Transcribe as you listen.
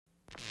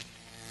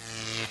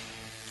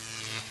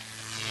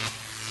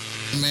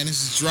Man,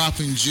 this is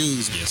Dropping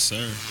Jews. Yes,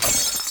 sir.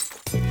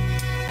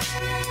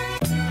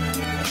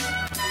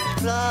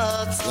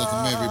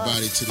 Welcome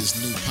everybody to this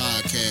new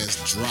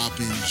podcast,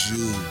 Dropping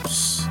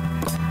Jews.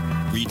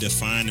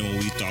 Redefining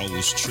what we thought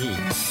was true.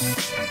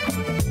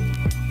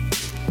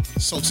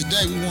 So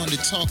today we wanted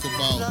to talk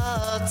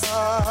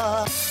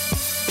about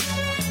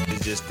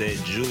It's just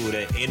that Jew,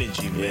 that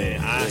energy,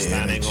 man.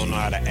 Einstein ain't gonna know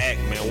how to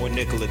act, man. What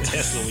Nikola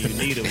Tesla when you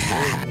need him,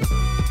 man.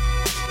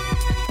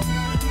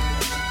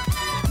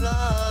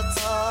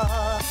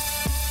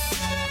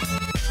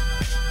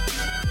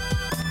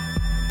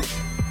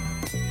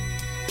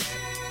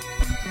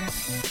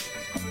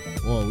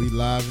 Boy, we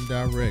live and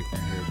direct in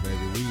here,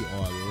 baby. We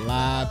are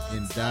live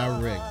and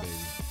direct, baby.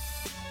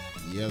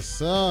 Yes,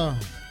 sir.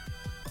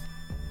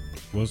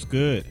 What's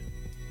good?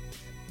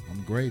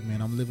 I'm great,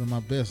 man. I'm living my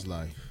best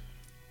life.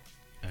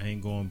 I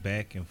ain't going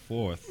back and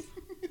forth.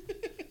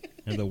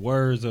 In the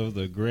words of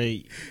the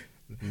great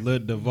Lil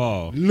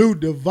Duval. Lou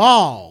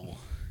Duval.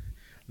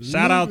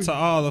 Shout out to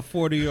all the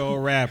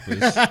 40-year-old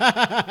rappers.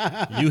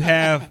 You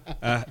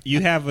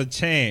have a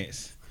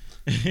chance.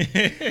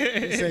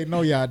 Say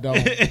no, y'all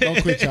don't.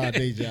 Don't quit y'all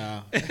day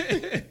job.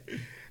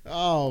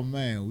 Oh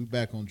man, we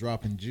back on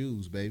Dropping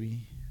Jews, baby.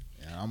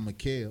 And I'm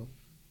Mikhail.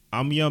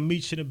 I'm Young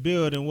Meech in the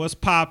building. What's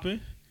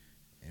popping?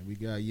 And we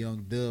got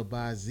Young Dub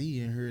by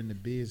Z in here in the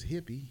biz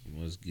hippie.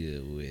 What's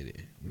good with it?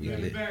 We got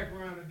the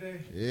background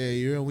today.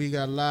 Yeah, we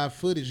got live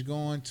footage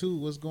going too.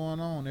 What's going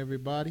on,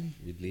 everybody?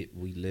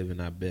 We living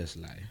our best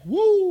life.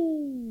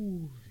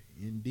 Woo!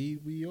 Indeed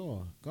we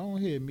are. Go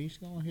ahead,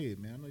 Meech. Go ahead,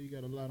 man. I know you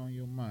got a lot on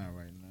your mind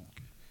right now.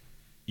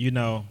 You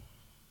know,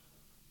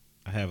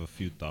 I have a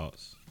few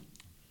thoughts.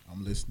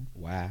 I'm listening.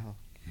 Wow.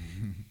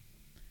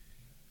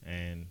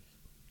 And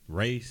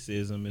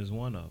racism is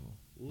one of them.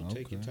 We'll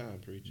take your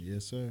time, preacher.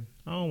 Yes, sir.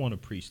 I don't want to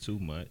preach too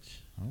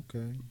much,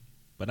 Okay.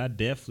 but I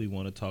definitely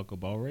want to talk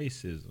about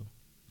racism.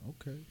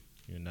 Okay.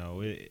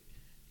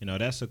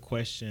 That's a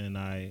question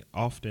I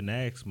often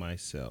ask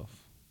myself.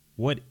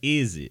 What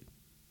is it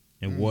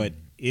and what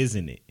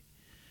isn't it?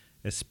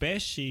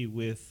 Especially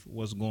with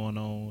what's going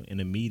on in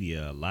the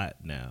media a lot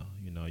now.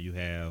 You know, you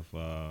have,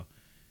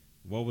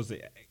 what was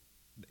it?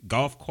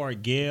 Golf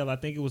cart Gail, I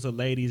think it was a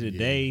lady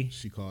today. Yeah,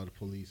 she called the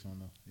police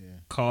on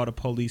Called a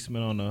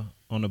policeman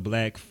on a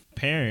black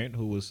parent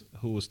who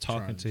was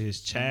talking to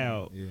his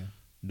child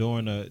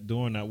during a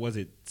was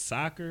it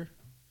soccer?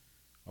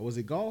 Or was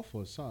it golf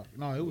or soccer?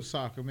 No, it was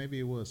soccer. Maybe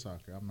it was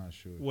soccer. I'm not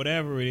sure.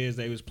 Whatever it is,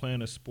 they was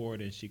playing a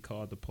sport and she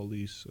called the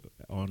police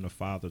on the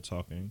father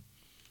talking.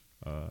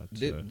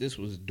 This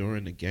was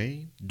during the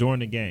game? During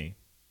the game.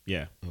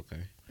 Yeah.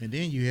 Okay. And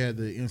then you had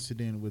the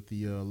incident with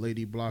the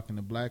lady blocking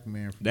the black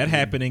man. That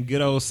happened in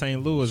good old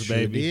St. Louis, sure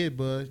baby. Did,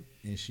 bud.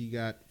 And she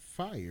got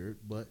fired,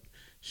 but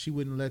she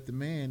wouldn't let the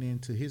man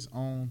into his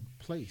own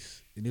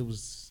place. And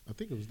I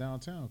think it was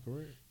downtown,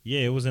 correct?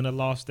 Yeah, it was in a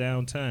lost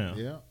downtown.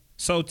 Yeah.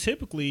 So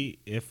typically,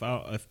 if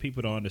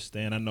people don't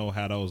understand, I know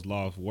how those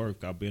laws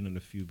work. I've been in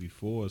a few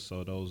before,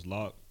 so those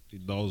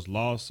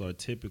laws are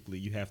typically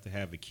you have to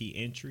have a key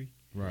entry.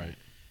 Right.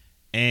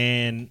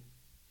 And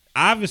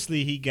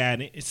obviously he got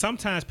it.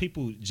 Sometimes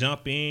people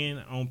jump in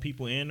on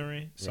people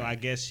entering, so I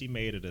guess she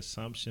made an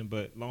assumption.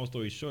 But long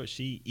story short,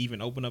 she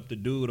even opened up the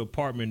dude's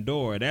apartment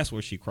door. That's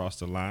where she crossed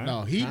the line.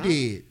 No, he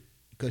did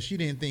because she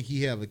didn't think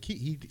he have a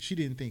key. She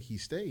didn't think he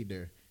stayed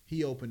there.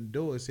 He opened the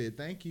door and said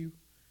thank you,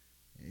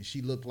 and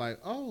she looked like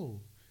and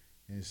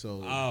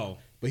so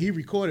But he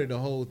recorded the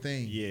whole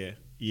thing. Yeah.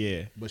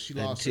 But she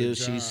lost until her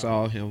she job.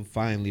 saw him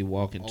finally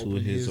walk into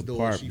Opened his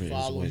door.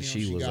 apartment when him.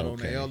 she was got okay.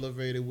 on the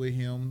elevator with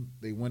him.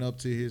 They went up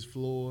to his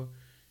floor,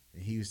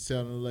 and he was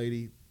telling the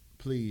lady,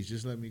 "Please,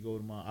 just let me go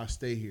to I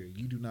stay here.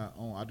 You do not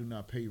own. I do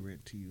not pay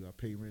rent to you. I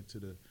pay rent to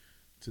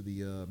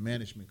the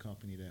management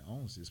company that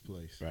owns this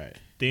place." Right.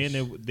 Then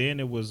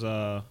it was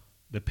the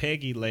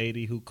Peggy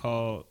lady who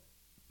called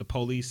the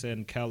police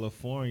in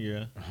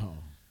California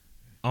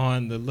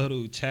on the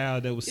little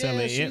child that was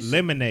selling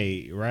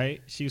lemonade,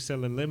 right? She was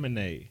selling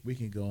lemonade. We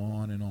can go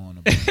on and on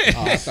about it.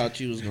 I thought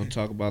you was going to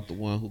talk about the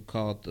one who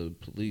called the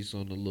police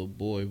on the little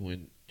boy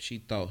when she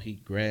thought he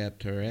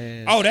grabbed her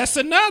ass. Oh, that's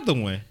another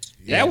one.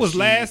 That was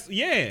last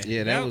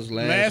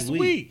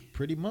week.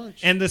 Pretty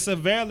much. And the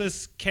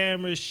surveillance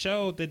cameras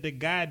showed that the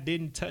guy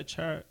didn't touch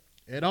her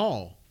at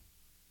all.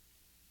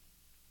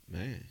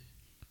 Man.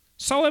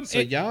 So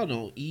y'all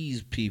don't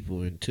ease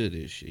people into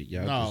this shit.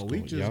 Y'all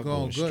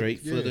going straight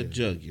for the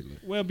jugular.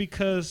 Well,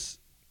 because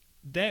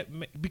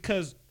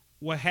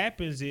what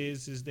happens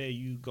is that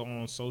you go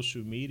on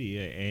social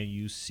media and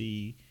you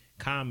see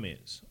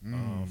comments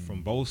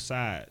from both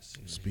sides.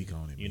 Speak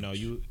on it.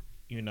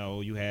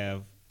 You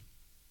have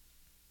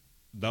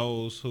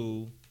those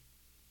who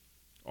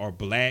are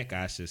black,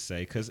 I should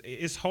say, because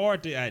it's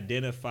hard to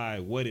identify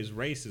what is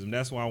racism.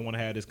 That's why I want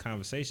to have this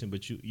conversation.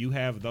 But you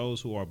have those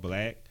who are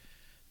black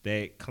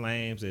that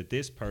claims that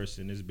this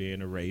person is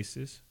being a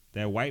racist.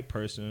 That white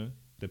person,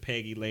 the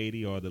Peggy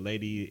lady or the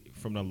lady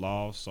from the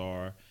lofts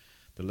or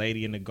the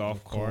lady in the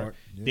golf cart.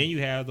 Yeah. Then you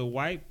have the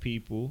white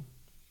people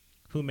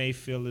who may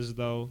feel as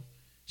though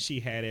she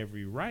had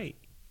every right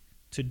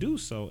to do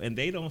so, and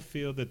they don't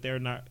feel that they're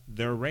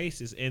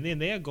racist, and then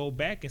they'll go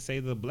back and say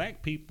the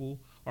black people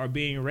are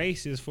being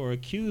racist for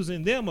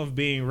accusing them of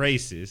being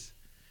racist.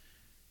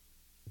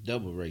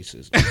 Double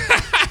racist.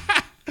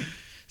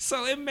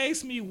 So it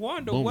makes me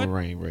wonder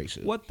Boomerang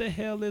racist. what the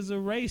hell is a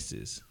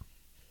racist?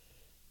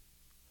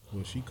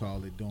 Well, she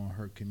called it doing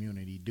her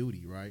community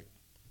duty, right?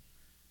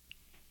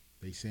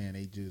 They saying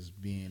they just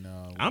being.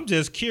 I'm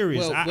just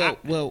curious.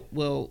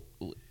 Well,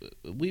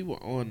 we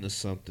were on to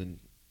something.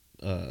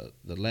 The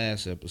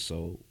last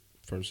episode,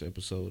 first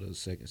episode of the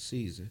second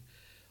season,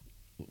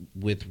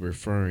 with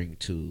referring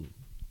to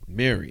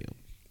Miriam.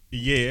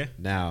 Yeah.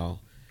 Now,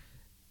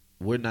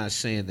 we're not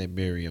saying that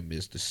Miriam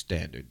is the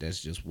standard.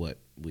 That's just what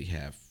we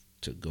have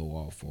to go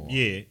off on.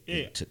 Yeah.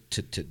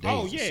 To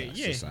today's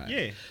society.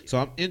 Yeah. So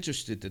I'm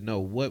interested to know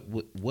what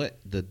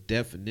the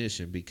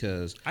definition,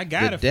 because I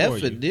got the it for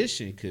you.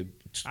 definition could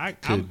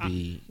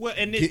be. Well,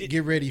 and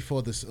get ready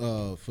for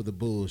the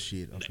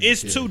bullshit.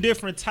 it's two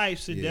different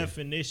types of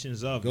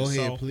definitions of Go it.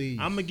 ahead, So please.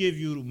 I'm gonna give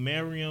you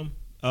Merriam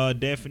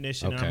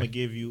definition. Okay. And I'm gonna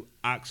give you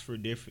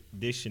Oxford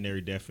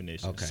dictionary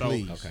definition. Okay. So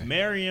Please. Okay.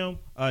 Merriam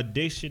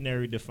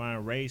dictionary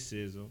define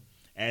racism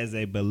as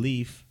a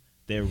belief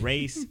that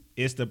race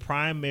is the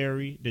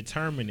primary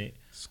determinant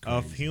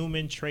of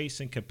human traits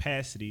and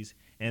capacities,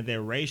 and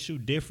that racial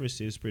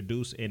differences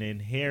produce an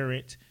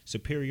inherent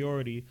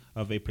superiority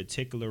of a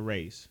particular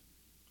race.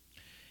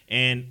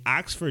 And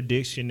Oxford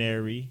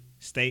Dictionary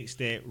states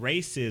that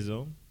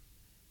racism,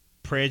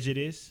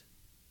 prejudice,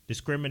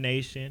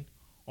 discrimination,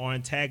 or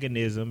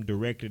antagonism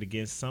directed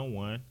against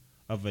someone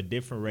of a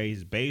different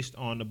race based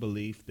on the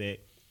belief that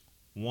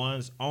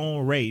one's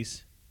own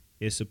race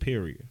is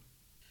superior.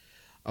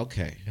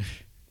 Okay.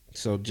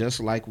 So just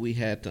like we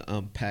had to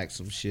unpack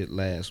some shit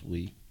last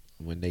week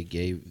when they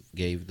gave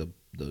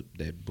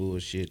that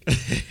bullshit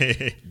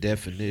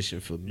definition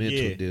for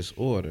mental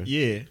disorder.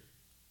 Yeah.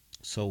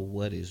 So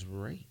what is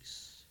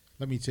race?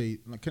 Let me tell you.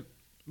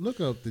 Look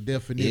up the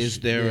definition. Is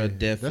there a Yeah,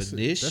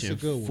 definition that's a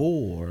good one.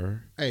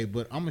 for Hey,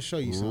 but I'm gonna show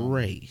you something.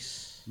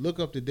 race? Look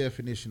up the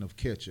definition of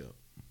ketchup.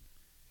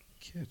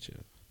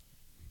 Ketchup.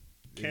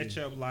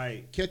 Ketchup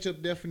like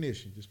Ketchup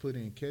definition. Just put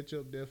in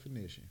ketchup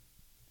definition.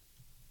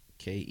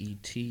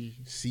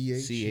 KETCHUP.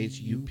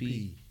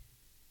 CHUP.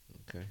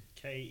 Okay.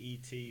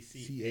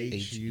 KETC.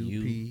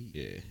 CHUP.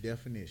 Yeah.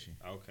 Definition.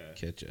 Okay.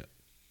 Ketchup.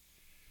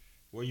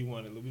 Where you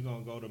want to? We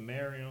gonna go to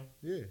Merriam.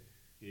 Yeah.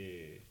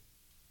 Yeah.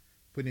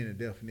 Put in a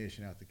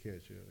definition after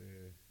ketchup.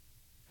 Yeah.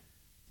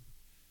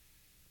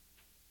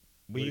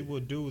 We will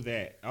do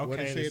that. Okay. What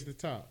it say at the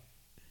top?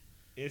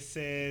 It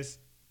says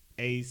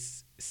a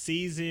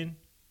seasoned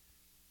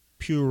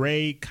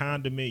puree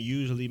condiment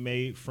usually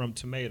made from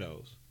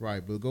tomatoes.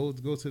 Right, but go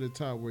to the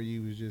top where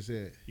you was just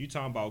at. You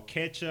talking about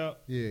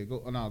ketchup? Yeah, go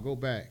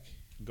back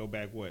Go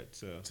back what?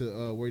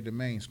 to where the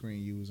main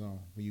screen you was on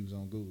when you was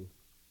on Google.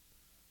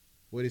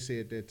 What it say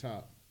at that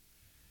top?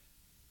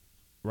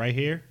 Right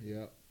here?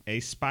 Yep. A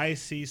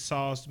spicy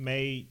sauce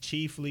made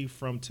chiefly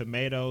from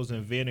tomatoes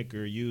and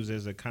vinegar used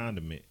as a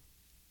condiment.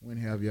 When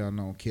have y'all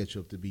known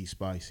ketchup to be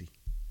spicy?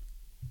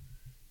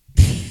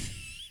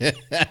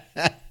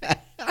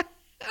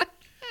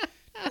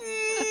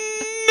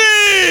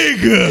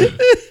 Nigga!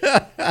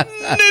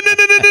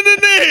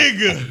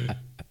 Nigga!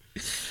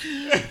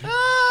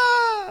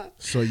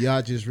 So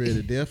y'all just read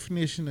the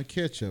definition of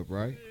ketchup,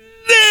 right?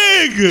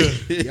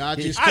 Nigga! Y'all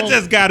just I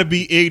just gotta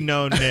be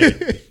ignorant on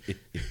that.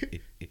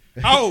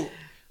 Oh,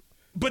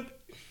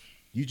 but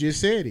you just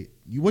said it.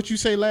 What you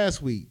say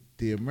last week?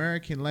 The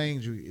American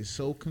language is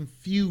so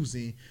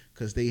confusing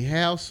because they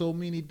have so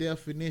many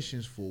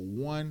definitions for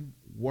one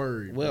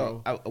word.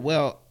 Well,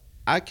 bro.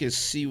 I can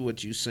see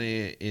what you're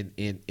saying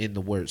in the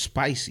word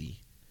spicy,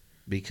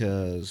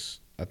 because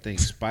I think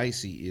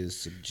spicy is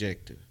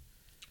subjective.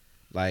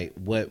 Like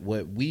what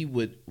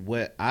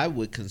I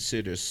would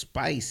consider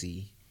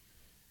spicy,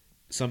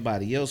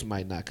 somebody else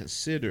might not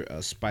consider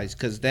a spice,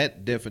 because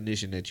that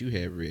definition that you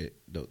had read,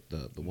 the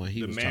one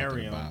he was talking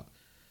Merriam. about.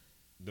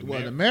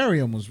 The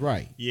Merriam was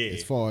right. Yeah.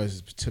 As far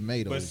as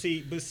tomatoes.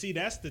 But see,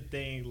 that's the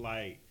thing.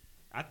 Like,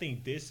 I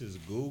think this is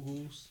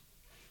Google's,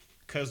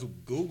 because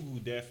Google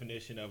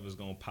definition of it's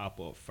gonna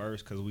pop up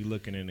first, because we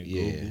looking in the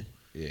Google.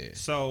 Yeah.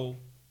 So,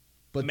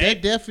 But Man-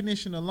 that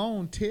definition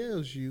alone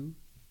tells you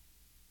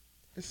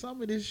that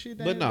some of this shit.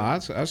 But ain't no,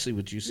 right. I see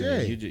what you're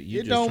saying. Yeah. You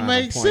It just don't trying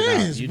make to point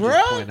sense, out, you bruh.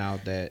 just point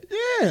out that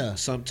Yeah.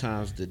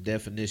 sometimes the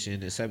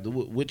definition is,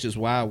 which is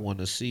why I want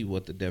to see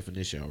what the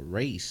definition of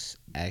race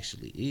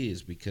actually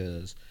is,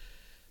 because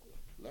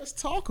Let's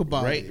talk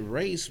about it.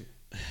 race.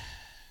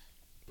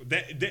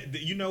 that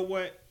you know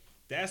what?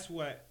 That's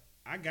what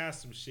I got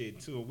some shit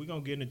too. We're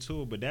gonna get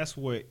into it, but that's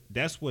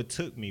what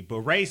took me.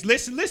 But race,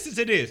 listen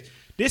to this.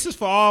 This is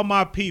for all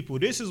my people.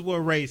 This is what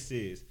race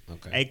is.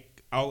 Okay.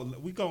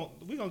 We gonna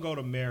go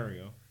to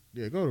Merriam.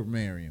 Yeah, go to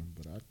Merriam.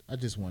 But I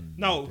just want to.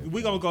 No,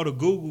 we're gonna go to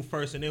Google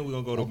first, and then we're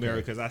gonna go to Okay. Merriam,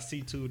 because I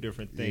see two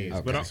different things.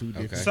 Yeah, But okay. Two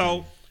different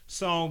so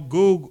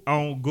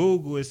on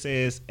Google it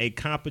says a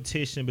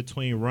competition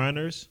between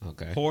runners,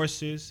 Okay.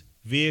 horses,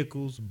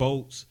 vehicles,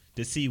 boats,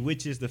 to see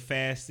which is the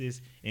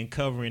fastest in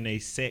covering a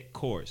set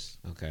course.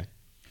 Okay.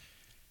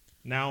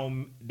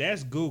 Now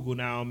that's Google.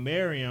 Now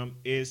Merriam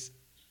is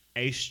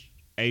a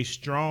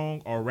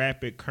strong or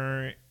rapid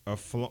current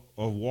of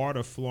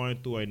water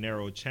flowing through a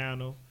narrow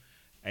channel.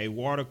 A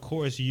water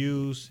course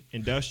used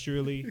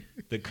industrially.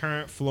 The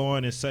current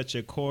flowing in such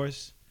a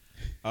course.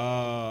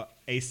 A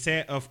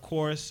set of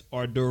course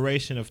or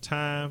duration of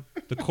time.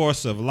 The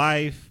course of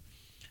life.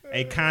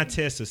 A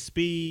contest of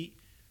speed.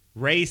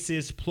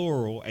 Races,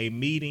 plural. A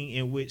meeting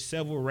in which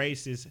several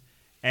races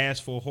as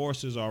for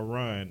horses are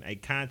run. A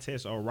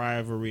contest or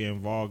rivalry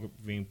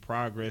involving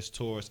progress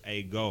towards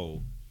a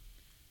goal.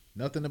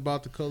 Nothing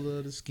about the color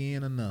of the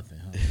skin or nothing.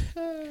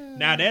 Huh?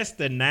 Now that's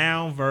the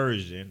noun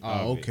version.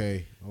 Oh, of it.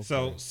 okay.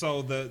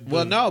 So the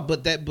Well, no,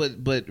 but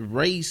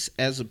race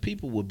as a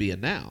people would be a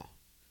noun.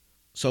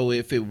 So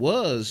if it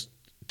was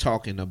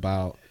talking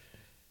about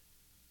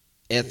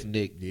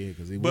ethnic, Yeah,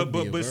 because it but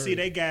would be a but verb. see,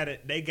 they got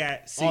it. They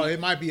got see. Oh, it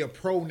might be a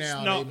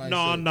pronoun. No, they might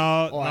no, say.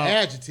 no, Or no.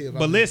 adjective. I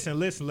But mean. listen.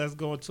 Let's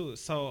go into it.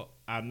 So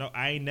I know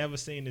I ain't never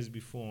seen this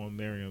before on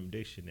Merriam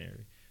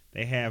Dictionary.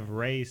 They have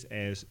race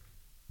as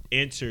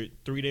entered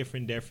 3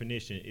 different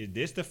definitions. Is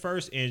this the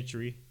first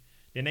entry?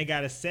 Then they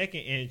got a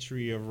second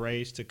entry of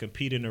race to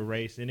compete in a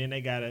race, and then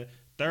they got a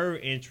third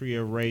entry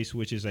of race,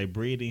 which is a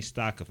breeding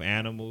stock of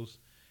animals,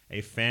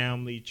 a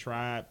family,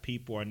 tribe,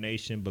 people, or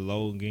nation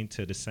belonging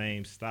to the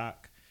same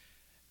stock.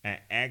 An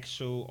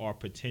actual or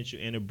potential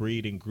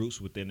interbreeding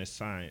groups within a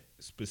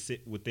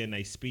within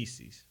a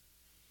species.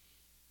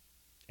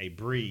 A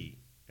breed,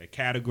 a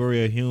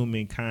category of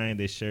humankind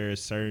that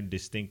shares certain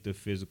distinctive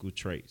physical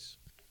traits.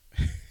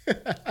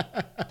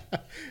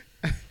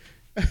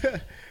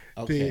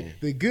 okay.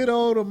 The good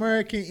old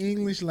American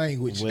English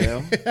language.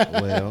 Well,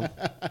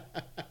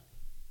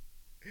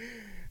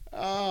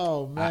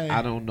 Oh man.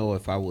 I don't know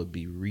if I would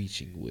be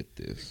reaching with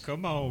this.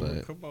 Come on,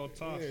 But-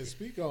 talk. Yeah,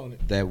 speak on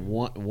it. That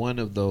one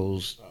of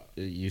those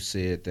you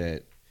said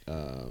that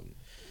a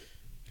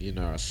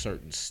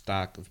certain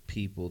stock of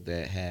people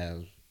that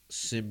have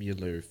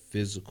similar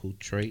physical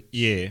traits.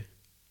 Yeah.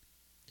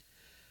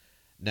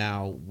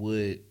 Now,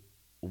 would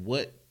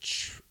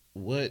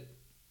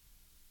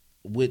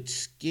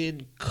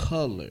skin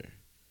color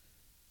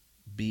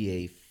be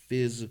a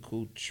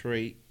physical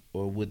trait,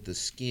 or would the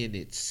skin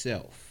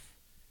itself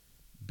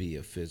be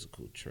a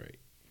physical trait?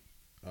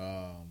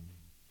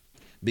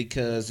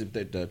 Because if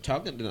they're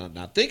talking,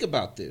 now think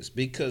about this,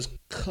 because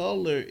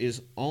color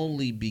is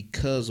only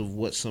because of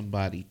what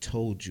somebody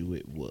told you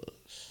it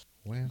was.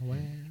 Well.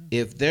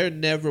 If there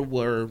never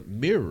were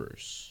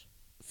mirrors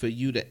for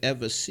you to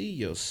ever see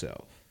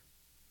yourself,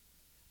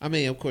 I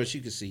mean, of course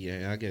you can see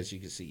I guess you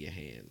can see your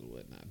hands and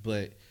whatnot,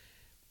 but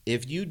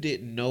if you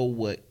didn't know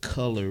what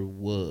color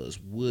was,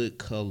 would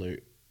color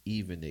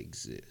even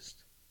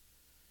exist?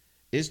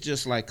 It's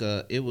just like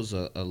it was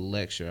a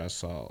lecture I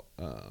saw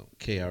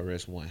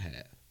KRS One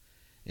have,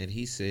 and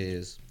he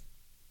says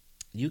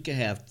you can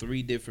have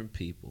 3 different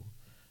people,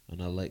 an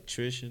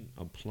electrician,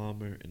 a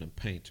plumber, and a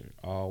painter,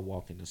 all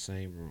walk in the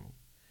same room.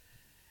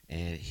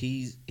 And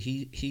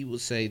he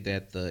would say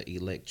that the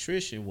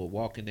electrician will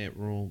walk in that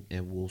room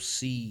and will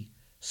see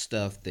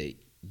stuff that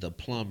the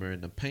plumber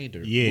and the painter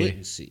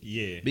wouldn't see.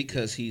 Yeah.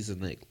 Because he's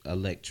an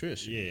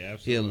electrician. Yeah,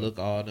 absolutely. He'll look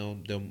all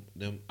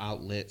them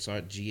outlets are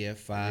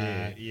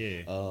GFI.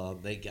 Yeah.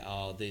 They got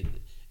all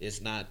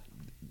it's not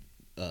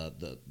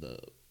the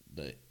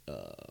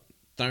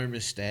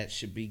thermostat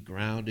should be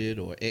grounded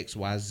or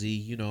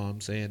XYZ, you know what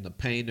I'm saying? The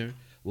painter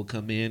will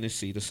come in and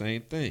see the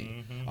same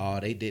thing. Mm-hmm. Oh,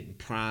 they didn't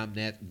prime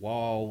that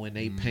wall when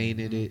they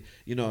painted it,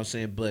 you know what I'm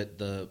saying? But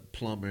the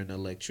plumber and the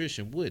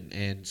electrician wouldn't,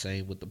 and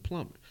same with the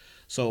plumber.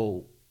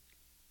 So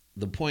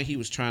the point he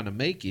was trying to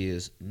make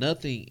is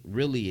nothing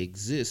really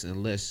exists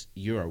unless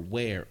you're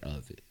aware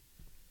of it.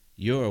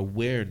 Your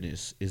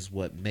awareness is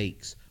what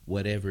makes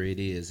whatever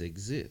it is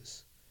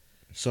exist.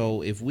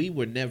 So if we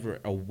were never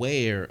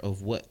aware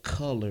of what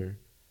color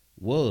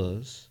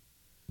was,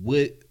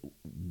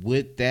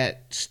 would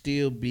that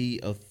still be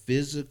a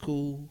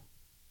physical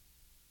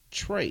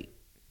trait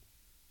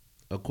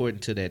according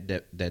to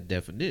that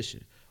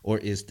definition? Or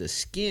is the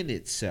skin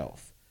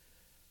itself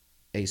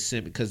a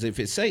because if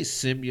it says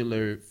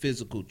similar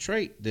physical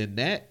trait, then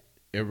that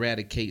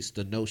eradicates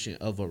the notion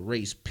of a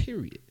race,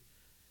 period.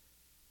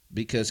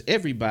 Because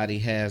everybody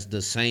has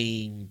the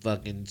same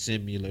fucking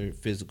similar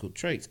physical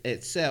traits,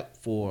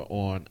 except for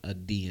on a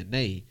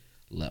DNA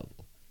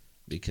level.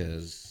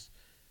 Because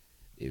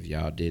if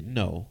y'all didn't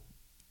know,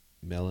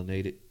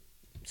 melanated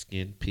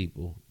skinned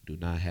people do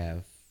not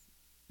have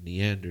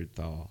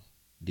Neanderthal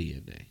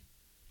DNA.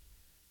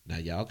 Now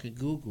y'all can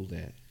Google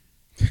that.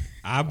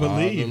 I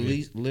believe all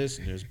the it.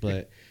 listeners,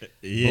 but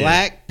Yeah.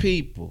 black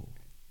people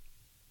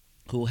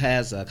who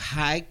has a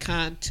high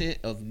content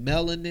of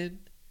melanin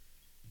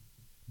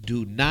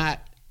do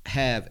not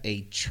have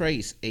a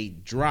trace, a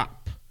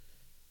drop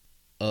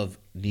of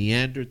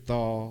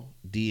Neanderthal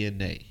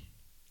DNA.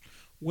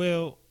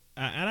 Well,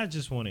 and I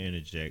just want to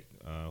interject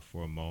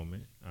for a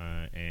moment,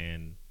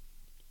 and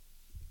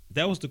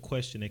that was the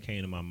question that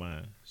came to my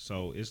mind.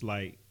 So it's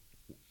like,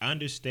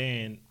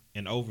 understand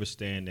and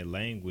overstand that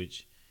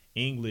language.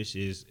 English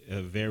is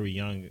a very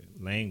young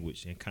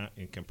language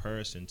in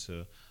comparison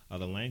to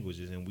other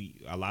languages, and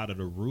a lot of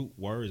the root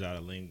words out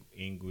of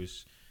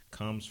English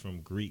comes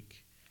from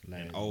Greek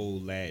and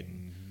Old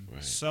Latin.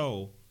 Right.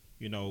 So,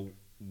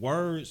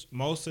 words,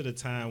 most of the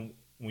time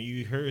when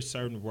you hear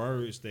certain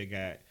words that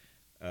got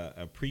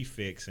a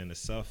prefix and a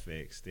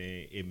suffix,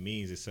 then it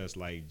means it's such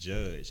like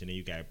judge, and then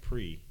you got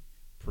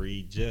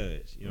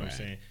prejudge. You know what I'm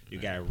saying? You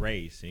got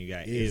race and you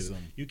got ism.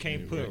 You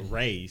can't put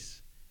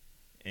race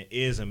and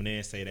ism and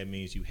then say that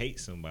means you hate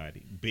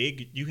somebody.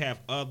 You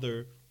have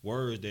other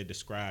words that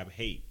describe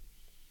hate.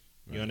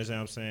 You understand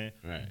what I'm saying?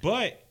 Right.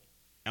 But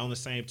on the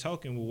same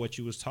token, with what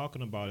you was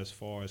talking about as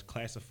far as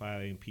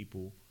classifying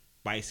people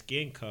by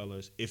skin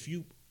colors,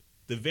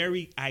 the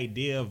very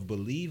idea of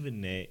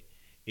believing that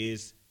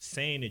is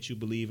saying that you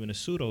believe in a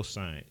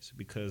pseudoscience,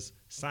 because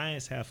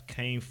science have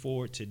came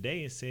forward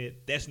today and said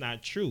that's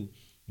not true.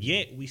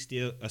 Yet we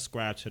still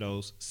ascribe to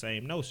those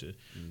same notions.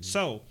 Mm-hmm.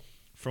 So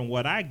from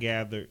what I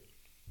gathered,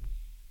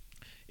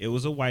 it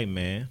was a white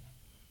man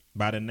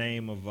by the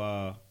name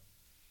of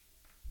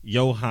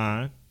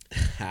Johann.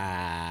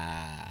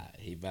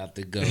 He about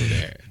to go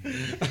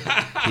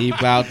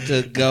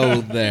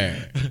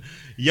there.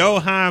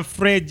 Johann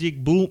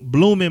Friedrich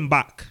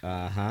Blumenbach.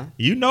 Uh-huh.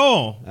 You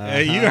know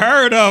him. You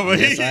heard of him.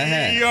 Yes, I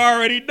have. You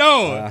already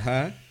know him.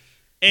 Uh-huh.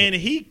 And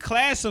he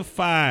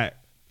classified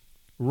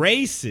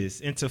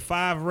races into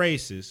 5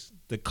 races: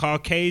 the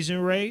Caucasian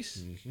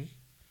race,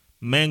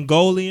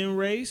 Mongolian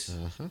race,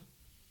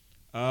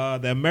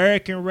 the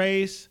American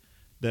race,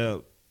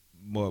 what's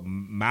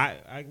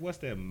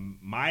that,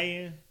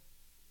 Mayan,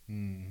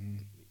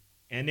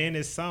 and then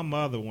there's some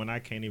other one I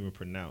can't even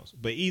pronounce.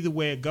 But either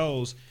way it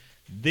goes,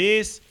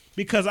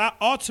 because I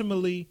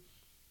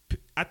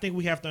think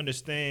we have to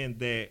understand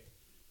that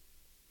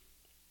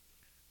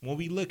when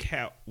we look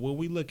at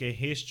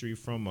history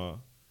from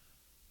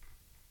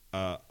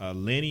a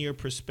linear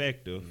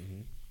perspective,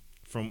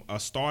 from a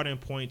starting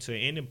point to an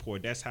ending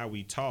point, that's how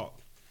we talk.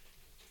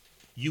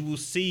 You will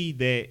see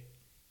that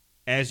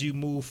as you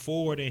move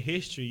forward in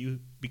history,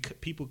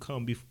 people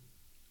come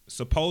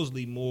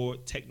supposedly more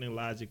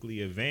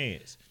technologically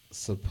advanced.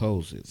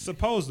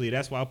 Supposedly,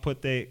 that's why I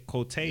put that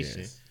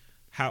quotation. Yes.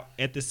 How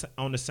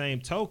on the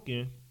same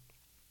token,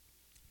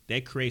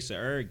 that creates an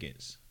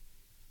arrogance.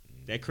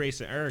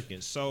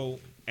 So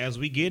as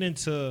we get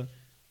into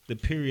the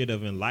period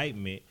of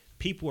enlightenment,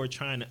 people are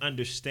trying to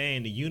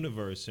understand the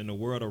universe and the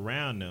world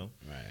around them.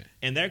 Right.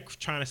 And they're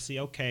trying to see,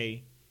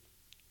 okay,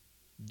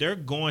 they're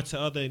going to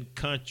other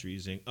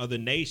countries and other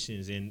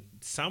nations, and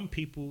some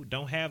people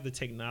don't have the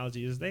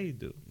technology as they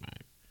do.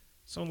 Right.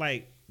 So,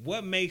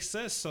 what makes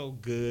us so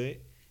good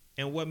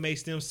and what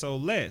makes them so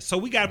less? So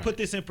we got to put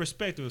this in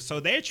perspective. So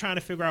they're trying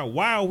to figure out,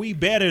 why are we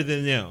better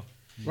than them?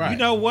 Right. You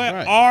know what?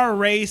 Right. Our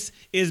race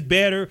is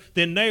better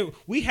than they.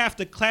 We have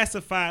to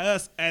classify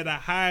us at a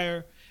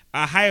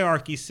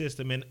hierarchy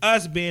system, and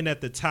us being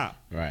at the top.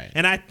 Right.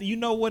 And you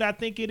know what I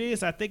think it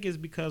is? I think it's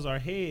because our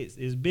heads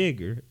is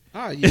bigger.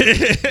 Oh yeah.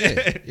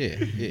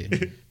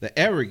 The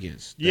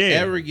arrogance.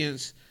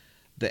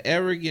 The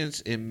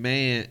arrogance in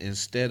man,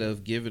 instead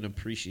of giving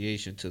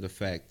appreciation to the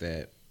fact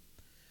that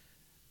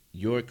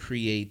your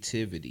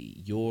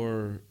creativity,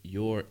 your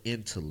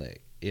intellect,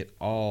 it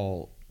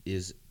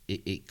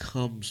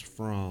comes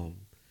from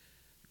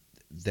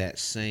that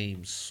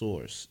same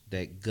source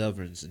that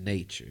governs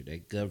nature,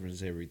 that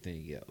governs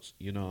everything else.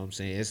 You know what I'm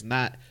saying? It's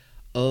not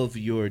of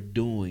your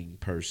doing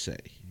per se.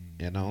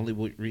 And the only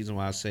reason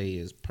why I say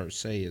is per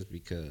se is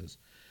because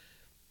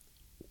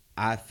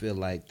I feel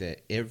like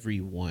that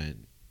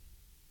everyone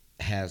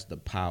has the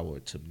power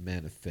to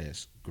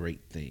manifest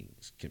great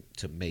things,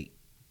 to make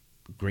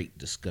great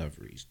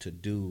discoveries, to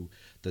do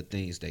the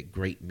things that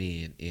great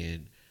men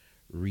in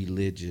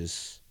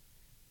religious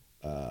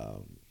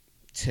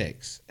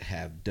texts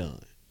have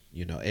done.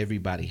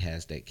 Everybody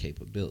has that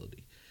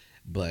capability.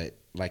 But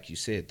like you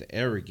said, the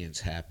arrogance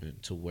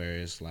happened to where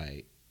it's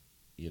like,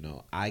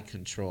 I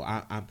control.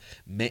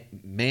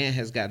 Man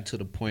has gotten to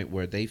the point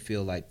where they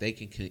feel like they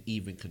can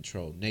even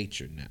control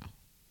nature now.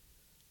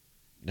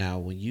 Now,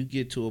 when you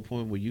get to a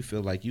point where you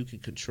feel like you can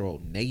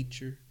control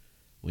nature,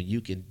 when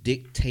you can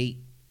dictate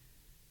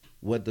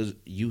whether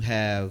you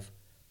have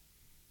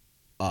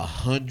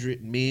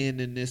 100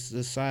 men in this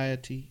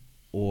society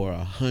or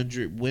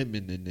 100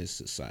 women in this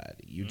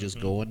society, you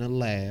just go in a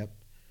lab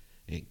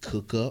and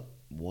cook up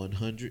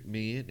 100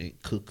 men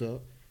and cook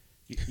up.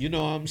 You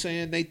know what I'm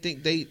saying? They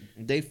think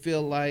they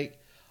feel like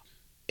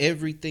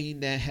everything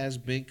that has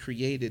been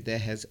created,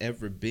 that has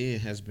ever been,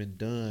 has been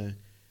done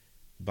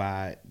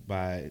by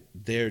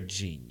their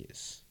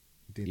genius.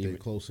 Think they're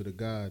closer to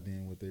God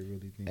than what they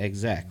really think.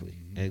 Exactly.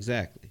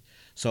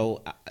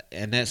 So,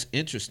 and that's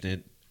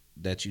interesting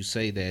that you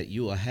say that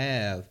you will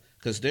have,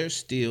 because there's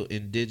still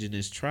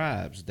indigenous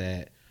tribes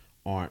that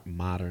aren't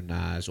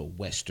modernized or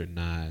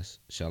westernized,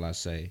 shall I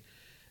say,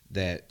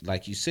 that,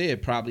 like you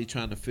said, probably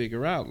trying to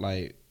figure out,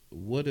 like,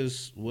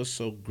 what's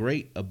so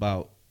great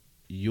about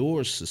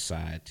your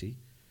society,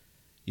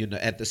 You know,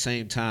 at the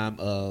same time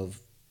of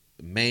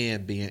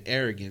man being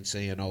arrogant,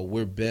 saying, "Oh,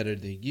 we're better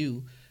than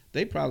you,"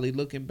 they probably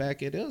looking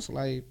back at us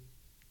like,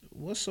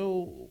 what's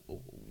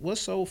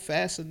so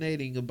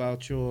fascinating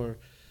about your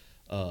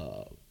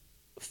uh,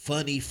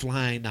 funny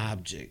flying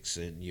objects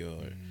and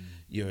your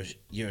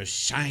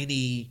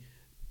shiny,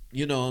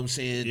 you know what I'm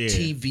saying, Yeah.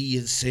 TV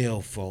and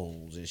cell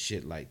phones and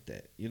shit like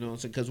that. You know what I'm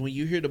saying? Because when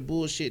you hear the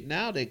bullshit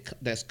now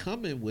that's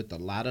coming with a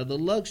lot of the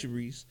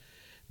luxuries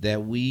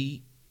that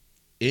we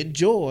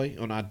enjoy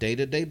on our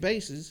day-to-day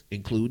basis,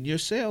 including your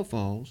cell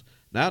phones,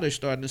 now they're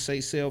starting to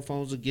say cell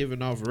phones are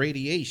giving off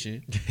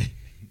radiation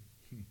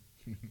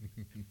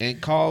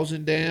and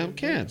causing damn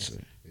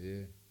cancer.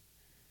 Yeah.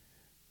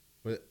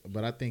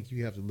 But I think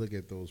you have to look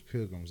at those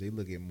pilgrims. They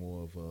look at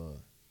more of a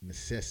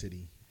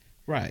necessity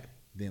Right,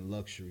 than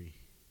luxury.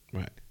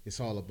 right. It's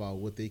all about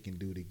what they can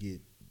do to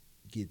get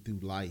through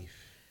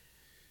life.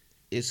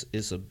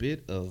 It's a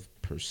bit of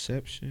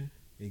perception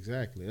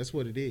Exactly. That's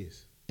what it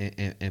is.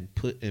 and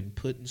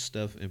putting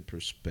stuff in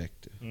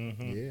perspective.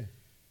 Mm-hmm. Yeah.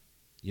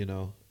 You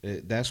know,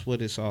 that's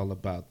what it's all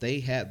about.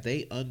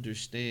 They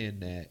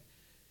understand that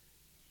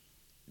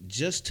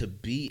just to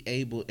be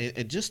able,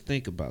 and just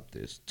think about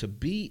this, to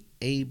be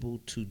able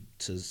to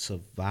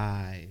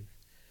survive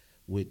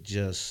with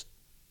just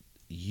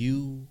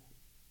you,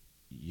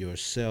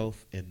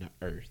 yourself, and the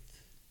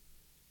earth,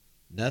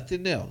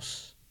 nothing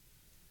else.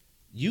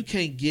 You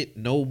can't get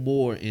no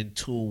more in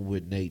tune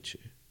with nature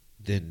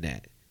than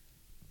that,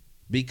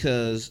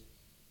 because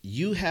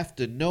you have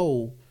to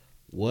know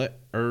what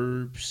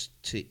herbs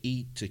to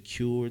eat to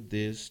cure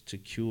this, to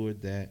cure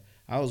that.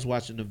 I was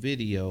watching a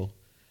video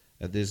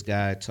of this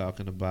guy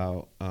talking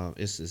about,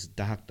 it's this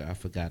doctor, I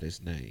forgot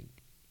his name,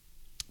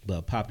 but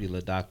a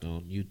popular doctor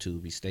on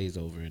YouTube. He stays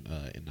over in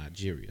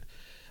Nigeria.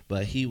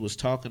 But he was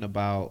talking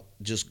about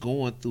just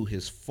going through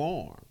his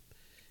farm.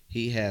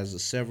 He has a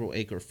several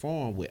acre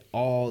farm with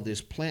all this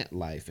plant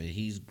life, and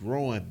he's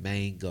growing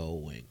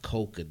mango and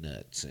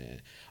coconuts and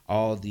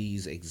all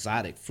these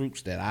exotic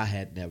fruits that I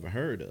had never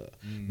heard of.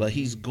 But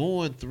he's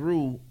going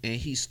through and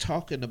he's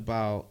talking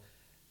about,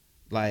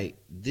 like,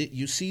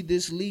 you see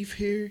this leaf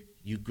here?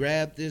 You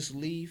grab this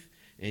leaf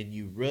and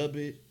you rub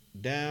it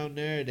down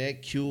there,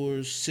 that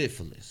cures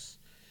syphilis.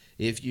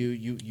 If you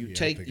Yeah, I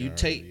take think you I heard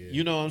take it, yeah.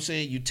 you know what I'm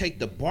saying, you take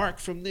the bark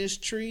from this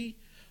tree,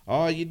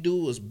 all you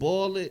do is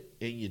boil it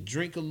and you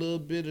drink a little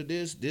bit of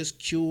this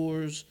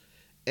cures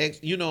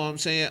you know what I'm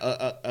saying,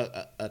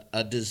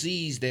 a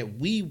disease that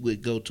we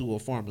would go to a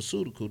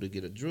pharmaceutical to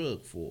get a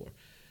drug for.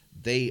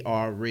 They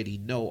already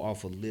know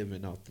off of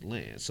living off the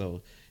land.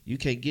 So you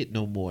can't get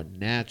no more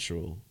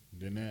natural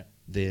Than that.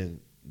 than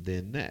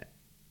that.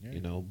 Yeah. You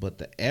know, but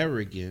the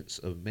arrogance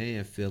of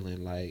man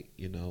feeling like,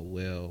 you know,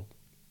 well,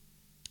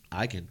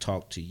 I can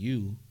talk to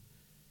you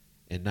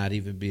and not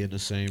even be in the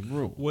same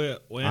room. Well,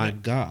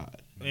 I'm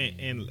God.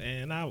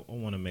 and I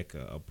want to make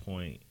a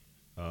point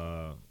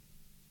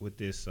with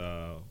this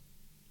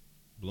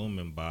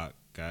Blumenbach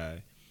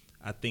guy.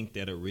 I think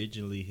that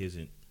originally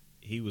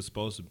he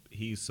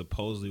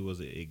supposedly was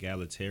an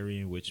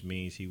egalitarian, which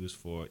means he was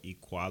for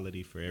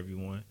equality for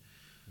everyone.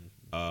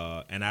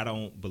 And I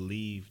don't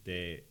believe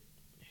that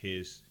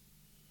his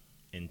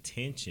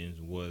intentions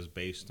was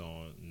based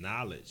on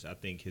knowledge. I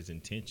think his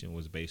intention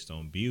was based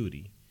on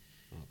beauty.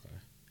 Okay.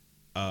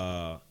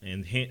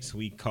 And hence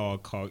we call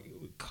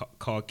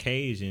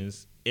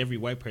Caucasians, every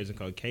white person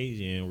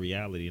Caucasian. In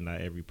reality,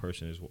 not every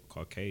person is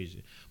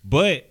Caucasian.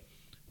 But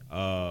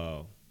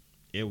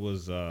it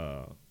was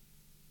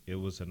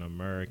an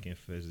American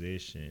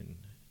physician.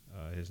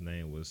 His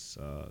name was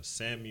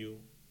Samuel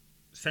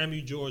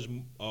George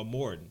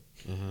Morton,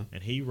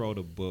 and he wrote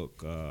a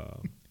book,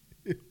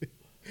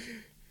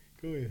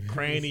 Go ahead.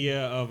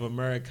 Crania of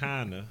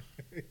Americana,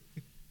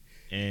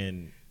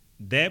 and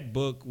that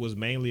book was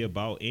mainly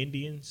about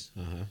Indians.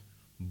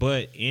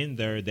 But in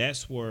there,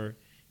 that's where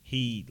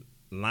he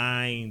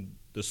lined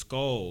the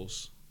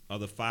skulls of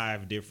the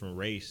 5 different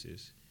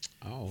races,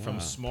 Oh, from wow.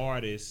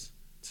 smartest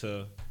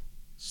to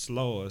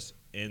slowest,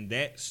 and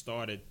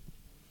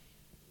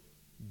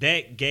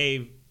that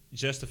gave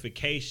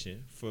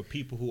justification for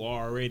people who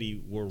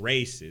already were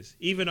racist,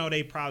 even though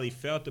they probably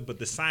felt it, but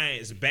the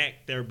science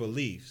backed their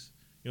beliefs.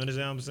 You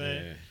understand what I'm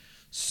saying? Yeah.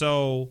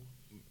 So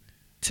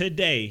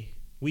today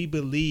we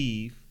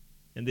believe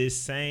in this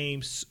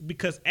same,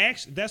 because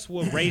actually that's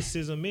what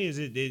racism is.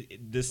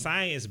 The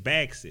science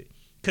backs it.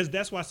 Because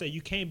that's why I say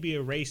you can't be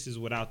a racist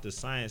without the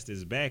science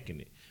that's backing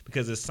it.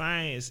 Because the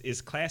science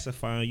is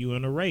classifying you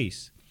in a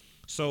race.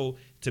 So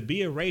to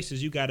be a racist,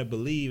 you got to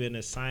believe in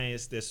a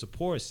science that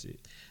supports it.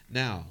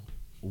 Now,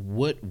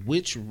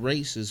 which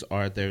races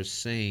are they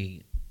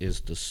saying is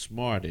the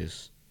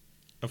smartest?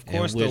 Of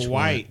course, And which the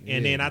white, one?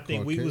 and Yeah, then I the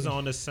think we was Caucasian.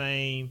 on the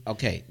same.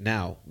 Okay,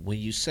 now when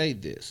you say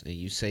this and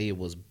you say it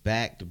was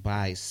backed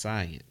by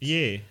science,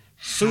 Yeah,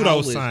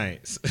 How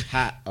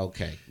pseudoscience.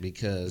 okay,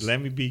 because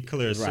Let me be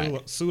clear, right,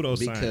 pseudoscience.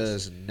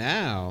 because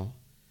now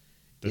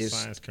the it's-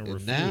 science can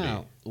refute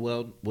now, it.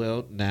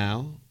 well,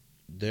 now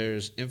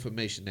there's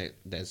information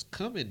that's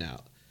coming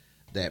out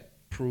that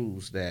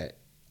proves that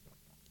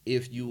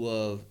if you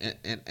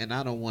and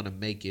I don't want to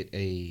make it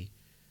a.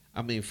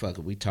 I mean, fuck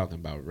it. We talking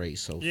about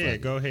race, so Yeah, fuck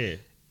it. go ahead.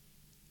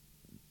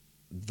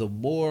 The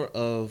more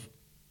of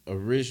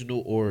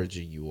original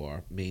origin you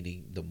are,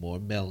 meaning the more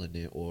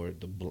melanin or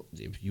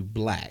if you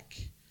black,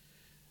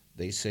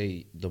 they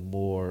say the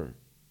more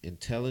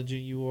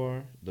intelligent you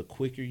are, the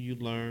quicker you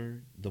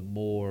learn, the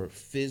more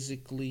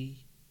physically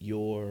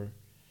you're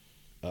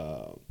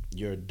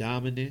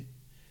dominant,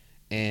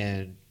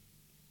 and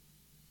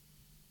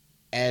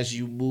as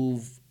you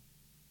move,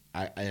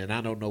 and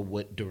I don't know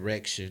what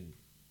direction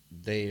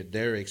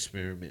their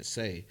experiments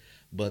say,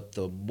 but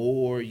the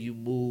more you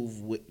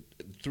move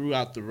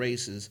throughout the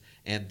races,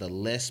 and the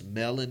less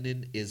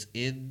melanin is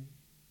in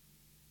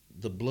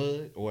the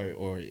blood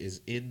or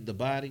is in the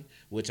body,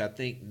 which I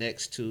think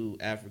next to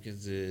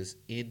Africans is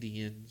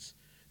Indians.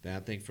 Then I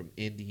think from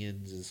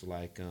Indians is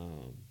like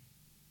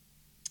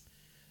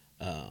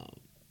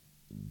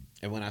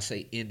and when I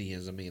say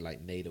Indians, I mean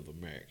like Native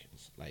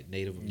Americans, like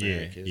Native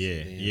Americans.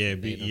 Let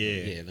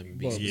me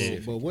be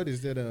specific. But what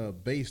is that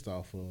based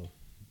off of?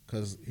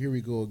 Because here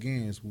we go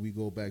again. Is when we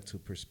go back to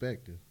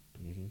perspective.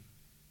 Mm-hmm.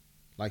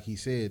 Like he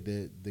said,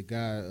 that the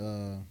guy,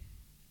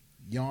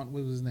 what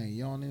was his name?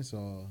 Giannis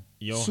or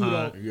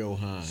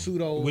Johan.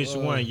 Pseudo? Which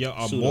one?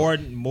 Pseudo.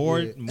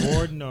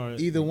 Morden or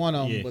Either one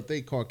of them, Yeah. but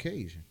they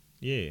Caucasian.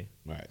 Yeah.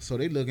 Right. So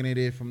they looking at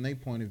it from their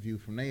point of view,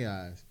 from their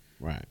eyes.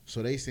 Right.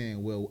 So they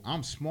saying, well,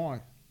 I'm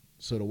smart,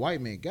 so the white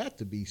man got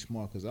to be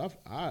smart because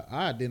I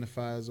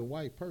identify as a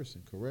white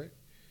person, correct?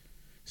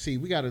 See,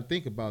 we got to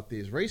think about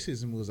this.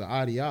 Racism was an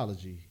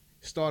ideology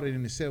started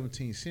in the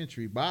 17th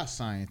century by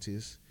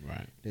scientists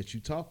Right. that you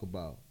talk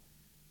about.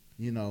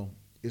 You know,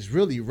 it's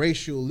really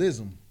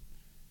racialism.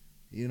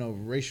 You know,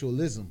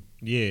 racialism.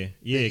 Yeah,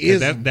 yeah, The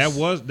because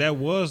isms. that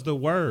was the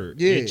word.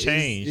 Yeah, it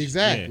changed.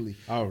 exactly.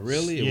 Oh,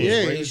 really?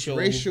 Yeah, it's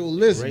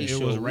racialism. Yeah.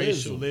 It was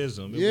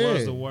racialism. It Yeah.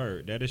 was the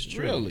word. That is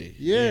true. Really?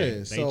 Yeah,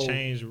 They so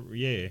changed.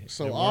 Yeah.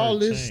 So the all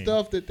word this changed.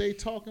 stuff that they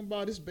talking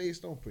about is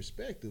based on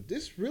perspective.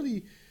 This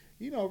really,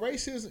 you know,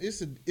 racism.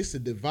 It's a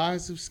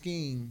divisive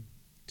scheme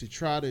to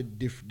try to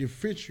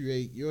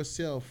differentiate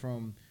yourself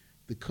from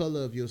the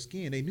color of your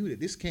skin. They knew that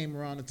this came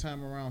around the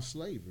time around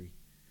slavery.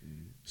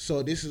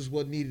 So this is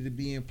what needed to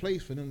be in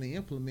place for them to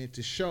implement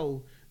to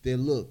show that,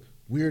 look,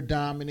 we're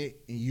dominant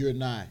and you're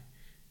not.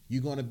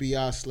 You're going to be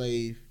our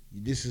slave.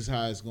 This is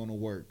how it's going to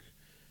work.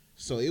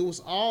 So it was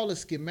all a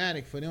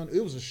schematic for them.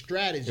 It was a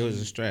strategy. It was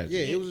a strategy.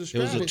 Yeah, it was a It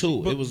strategy. was a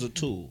tool. But- It was a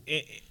tool.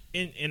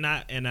 And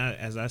I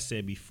as I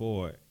said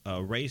before,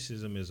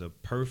 racism is a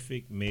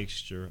perfect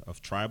mixture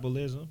of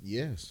tribalism,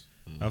 Yes.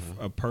 of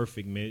a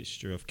perfect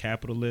mixture of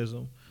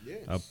capitalism,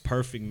 Yes. a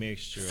perfect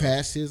mixture of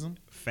Fascism.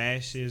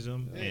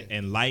 fascism, Yeah.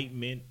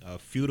 enlightenment,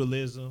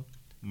 feudalism,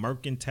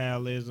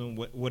 mercantilism,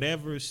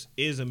 whatever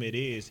ism it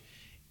is,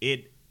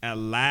 it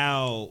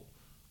allowed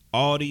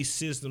all these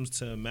systems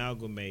to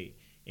amalgamate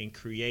and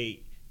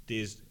create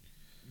this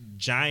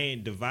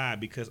giant divide,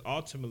 because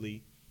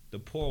ultimately the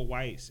poor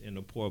whites and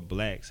the poor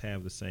blacks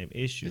have the same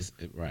issue.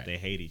 Right. They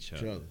hate each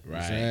other. Right.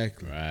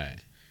 Exactly. Right.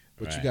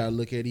 But you Right. got to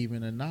look at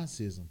even the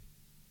Nazism.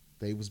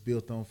 They was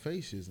built on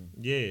fascism,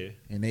 Yeah,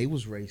 and they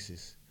was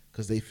racist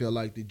because they felt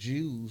like the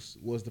Jews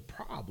was the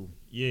problem.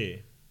 yeah.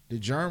 The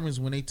Germans,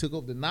 when they took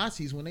over, the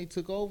Nazis, when they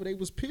took over, they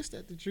was pissed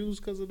at the Jews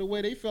because of the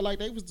way they felt like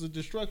they was the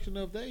destruction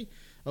of they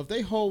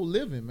whole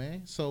living,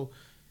 man. So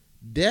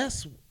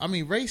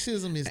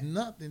racism is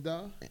nothing,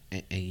 dog.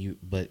 And you,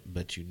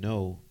 but you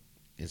know,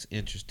 it's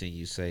interesting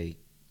you say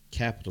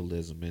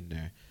capitalism in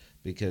there,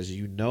 because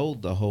you know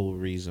the whole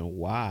reason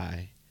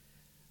why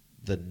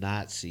the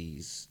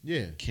Nazis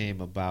Yeah.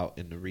 came about,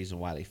 and the reason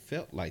why they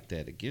felt like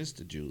that against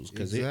the Jews,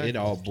 because Exactly. it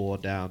all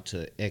boiled down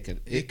to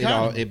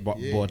Economy.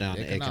 boiled down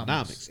to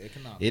Economics.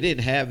 economics. It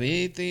didn't have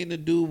anything to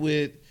do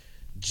with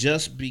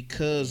just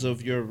because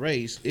of your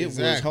race. It was,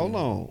 Exactly. hold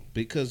on,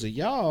 because of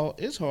y'all,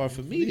 it's hard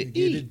for me to Get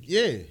eat. it-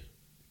 yeah,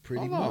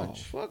 pretty Hold on.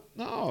 much. Fuck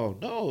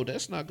no,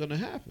 that's not gonna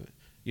happen.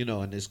 You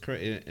know, and it's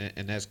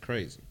and that's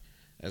crazy.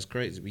 That's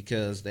crazy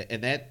because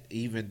that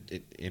even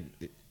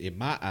in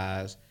my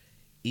eyes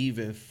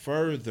even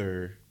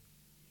further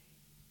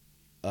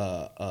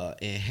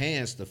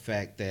enhance the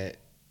fact that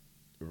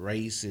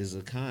race is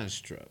a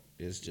construct.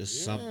 It's just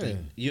Yeah.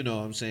 something. You know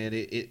what I'm saying?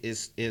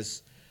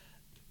 It's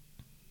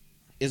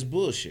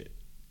bullshit.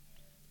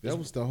 That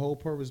was the whole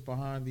purpose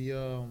behind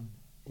the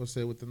what's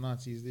that? What the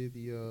Nazis did?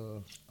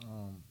 The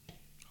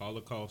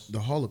Holocaust.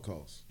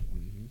 Holocaust.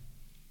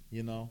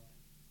 You know,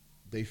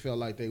 they felt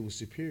like they were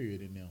superior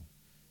than them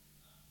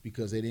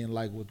because they didn't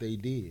like what they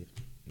did.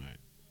 Right.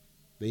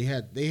 They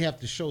have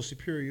to show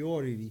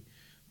superiority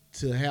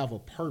to have a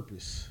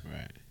purpose.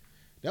 Right.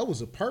 That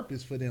was a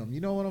purpose for them.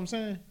 You know what I'm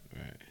saying?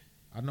 Right.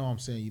 I know I'm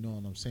saying you know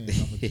what I'm saying.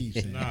 I'm gonna keep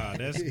saying. Nah,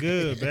 that's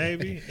good,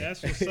 baby.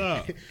 That's what's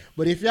up.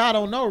 But if y'all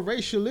don't know,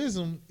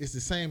 racialism is the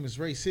same as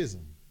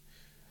racism.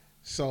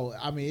 So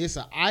I mean, it's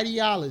an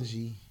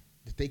ideology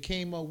that they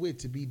came up with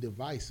to be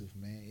divisive,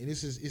 man. And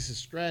it's a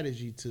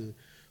strategy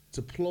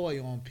to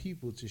ploy on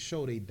people to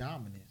show their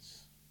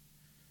dominance.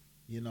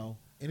 You know,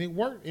 and it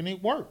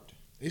worked.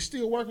 It's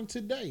still working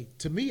today.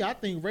 To me, I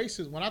think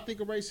racism. When I think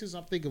of racism,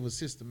 I think of a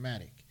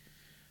systematic.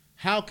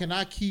 How can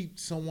I keep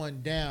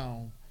someone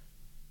down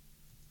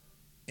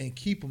and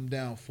keep them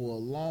down for a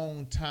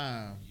long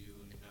time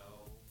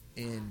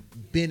and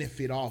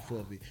benefit off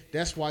of it?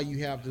 That's why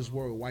you have this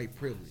word white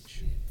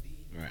privilege.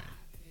 Right.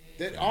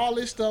 That all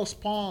this stuff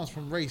spawns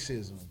from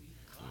racism,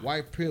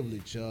 white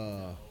privilege,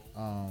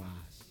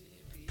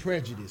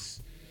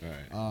 prejudice.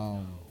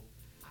 Right.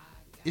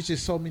 It's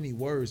just so many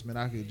words, man.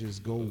 I could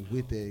just go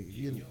with it.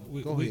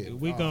 Go ahead.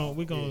 We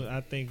gon' yeah.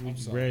 I think we're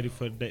ready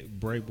for that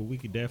break, but we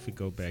could definitely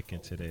go back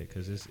into that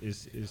because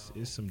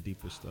it's some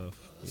deeper stuff.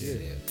 Yeah.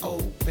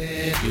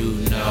 Open,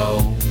 you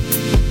know.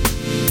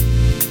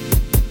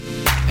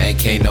 And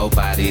can't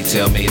nobody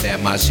tell me that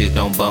my shit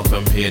don't bump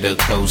from here to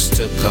coast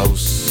to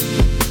coast.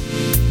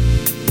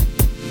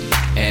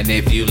 And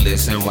if you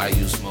listen while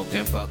you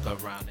smoking, fuck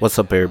around. What's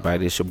up,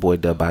 everybody? It's your boy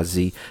Dub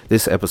IZ.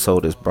 This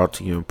episode is brought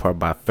to you in part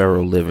by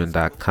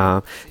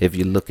PharaohLiving.com. If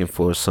you're looking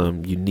for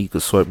some unique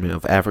assortment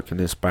of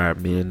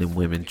African-inspired men and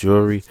women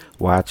jewelry,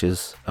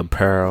 watches,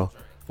 apparel,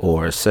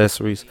 or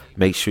accessories,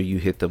 make sure you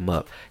hit them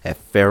up at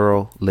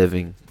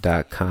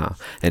PharaohLiving.com.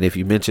 And if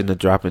you mention the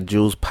Dropping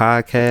Jewels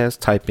podcast,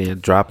 type in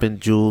Dropping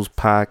Jewels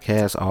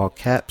podcast, all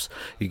caps,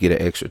 you get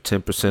an extra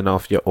 10%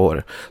 off your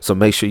order. So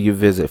make sure you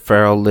visit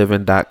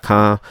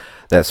PharaohLiving.com.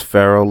 That's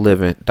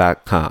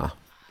PharaohLiving.com.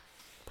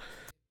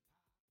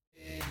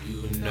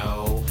 You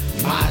know,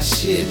 my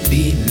shit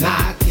be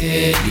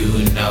knocking.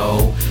 You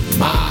know,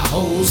 my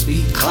hoes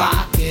be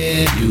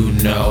clocking. You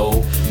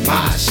know,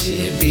 my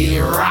shit be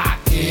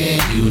rocking.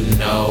 You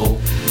know,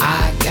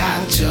 I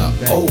got you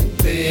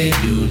open.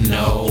 You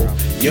know,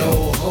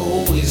 your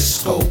hoe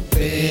is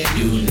scoping.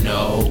 You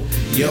know,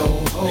 your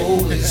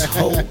hoe is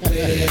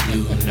hoping.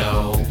 You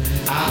know,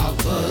 I'll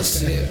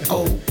bust it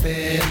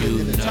open.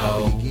 You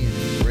know.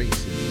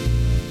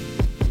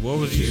 What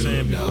was you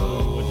saying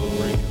before with the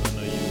break? I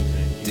know you were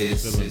saying.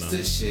 This is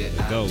the shit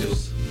I do.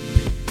 Ghost.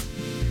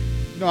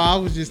 No, I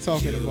was just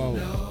talking about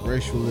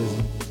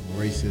racialism,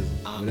 racism,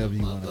 whatever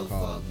you want to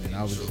call it. And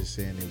I was just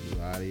saying it was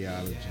an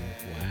ideology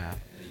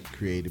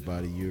created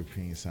by the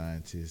European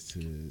scientists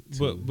to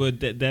But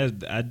that's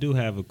I do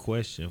have a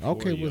question for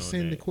okay, you well, on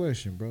send the that.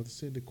 question, brother.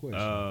 Send the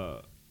question.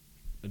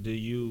 Do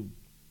you?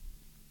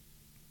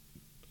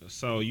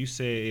 So you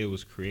said it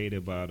was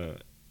created by the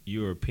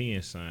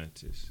European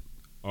scientists,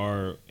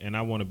 and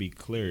I want to be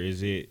clear: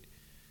 is it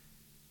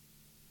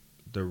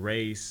the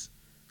race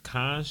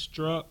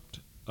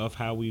construct of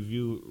how we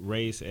view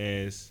race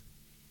as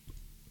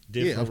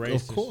different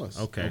races? Of course.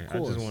 Okay, Of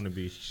course. I just want to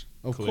be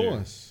Of clear.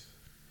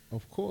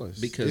 course,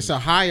 Because- it's a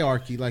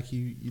hierarchy, like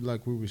you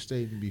like we were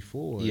stating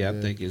before. Yeah, I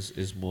that- think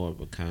it's more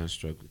of a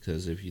construct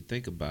because if you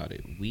think about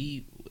it,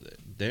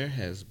 there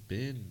has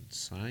been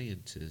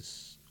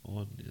scientists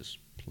on this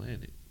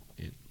planet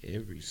in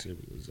every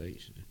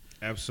civilization.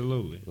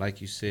 Absolutely. Like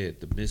you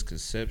said, the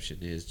misconception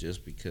is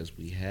just because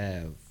we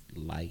have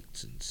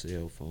lights and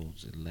cell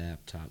phones and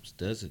laptops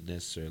doesn't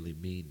necessarily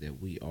mean that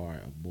we are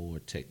a more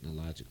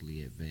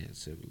technologically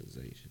advanced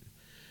civilization.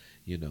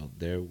 You know,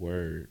 there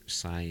were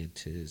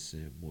scientists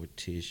and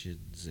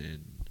morticians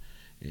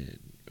and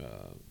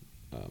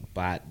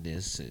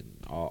botanists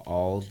and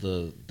all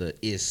the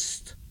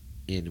ist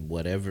in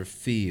whatever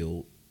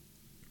field,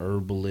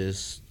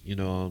 herbalists, you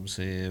know what I'm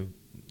saying?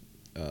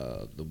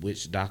 The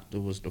witch doctor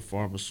was the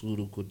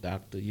pharmaceutical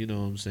doctor, you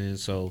know what I'm saying?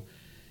 So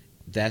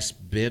that's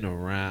been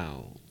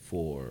around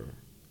for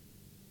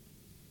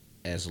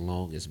as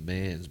long as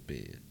man's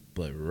been.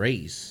 But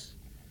race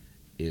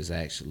is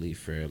actually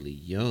fairly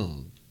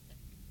young.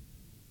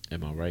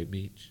 Am I right,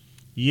 Meech?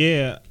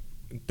 Yeah,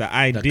 the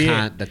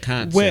idea, The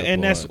concept, well,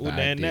 and or that's the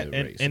idea of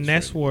race and is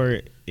that's fairly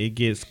where it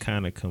gets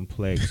kind of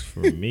complex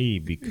for me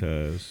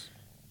because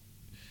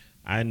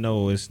I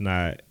know it's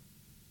not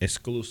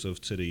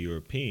exclusive to the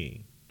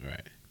European.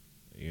 right.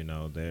 You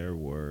know, there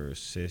were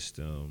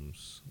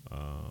systems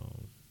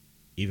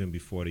even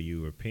before the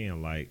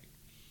European, like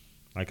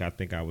I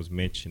think I was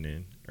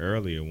mentioning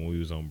earlier when we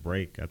was on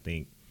break. I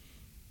think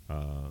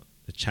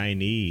the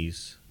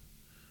Chinese,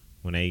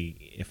 when they,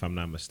 if I'm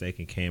not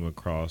mistaken, came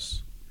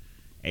across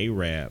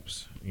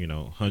Arabs, you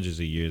know, hundreds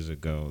of years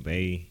ago,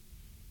 they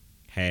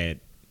had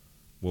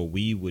what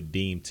we would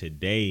deem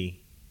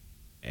today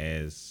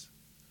as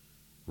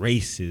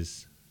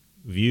racist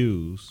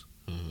views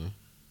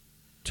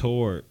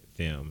toward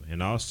them.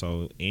 And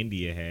also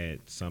India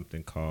had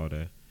something called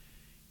a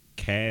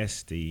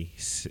caste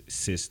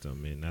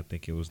system, and I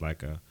think it was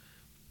like a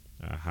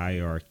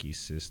hierarchy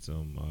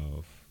system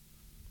of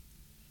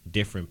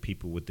different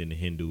people within the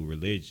Hindu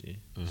religion.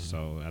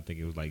 So I think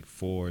it was like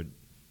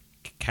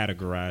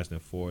categorized in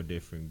 4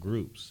 different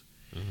groups.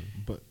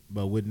 but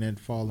wouldn't that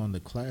fall under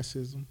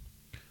classism?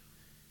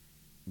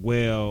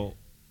 Well,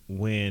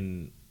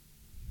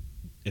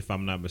 if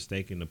I'm not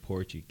mistaken, the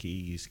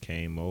Portuguese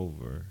came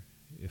over,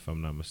 if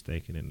I'm not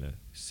mistaken, in the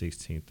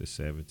 16th to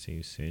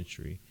 17th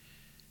century.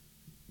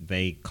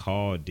 They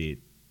called it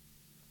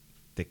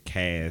the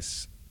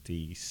caste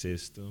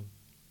system,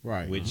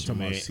 Right. Which I'm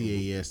talking about meant-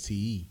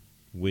 CASTE.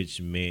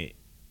 which meant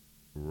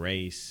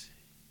race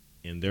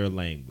in their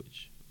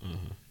language.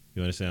 Uh-huh.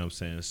 You understand what I'm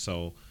saying?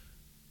 So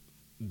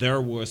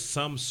there was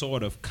some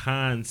sort of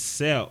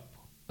concept.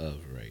 Of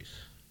race.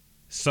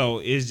 So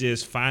it's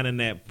just finding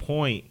that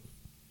point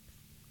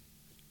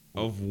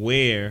of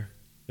where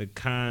the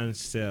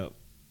concept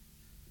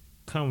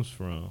comes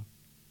from.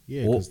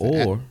 Yeah, Or- because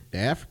or- the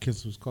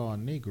Africans was called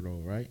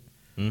Negro, right?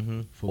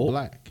 Mm-hmm. For Or-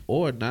 black.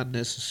 Or not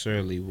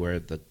necessarily where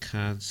the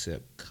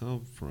concept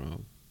come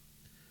from,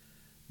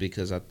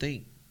 because I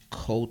think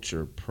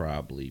culture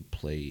probably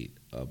played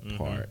a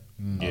part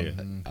Yeah.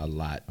 a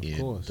lot Of in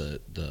course.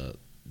 the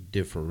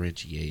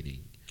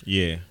differentiating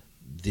Yeah.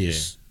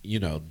 this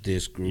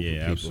this group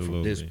Yeah, of people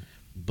from this. absolutely.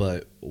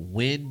 But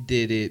when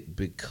did it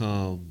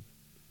become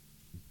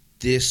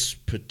this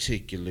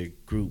particular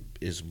group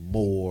is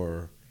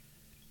more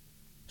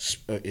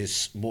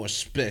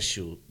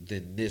special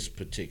than this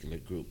particular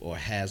group, or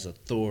has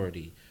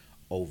authority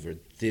over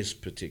this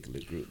particular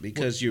group?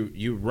 Because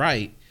you're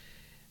right.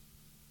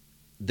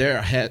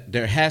 There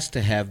have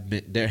to have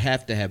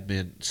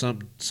been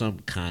some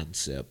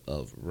concept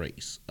of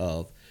race,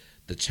 of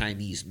the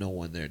Chinese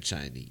knowing they're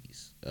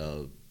Chinese,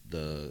 of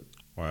the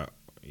Or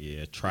yeah, You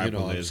know what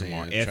I'm tribalism or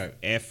saying?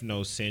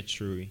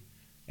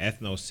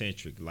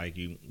 ethnocentric. Like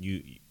you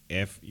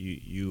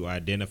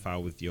identify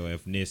with your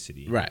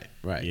ethnicity. right.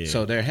 Yeah.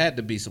 So there had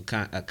to be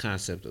a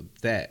concept of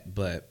that,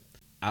 but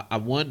I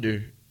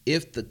wonder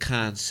if the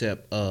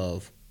concept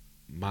of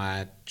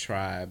my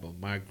tribe or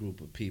my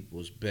group of people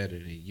is better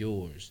than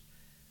yours.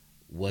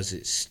 Was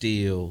it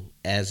still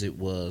as it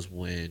was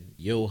when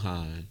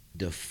Johann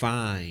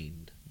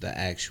defined the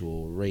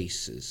actual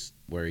races,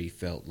 where he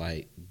felt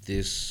like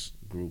this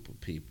group of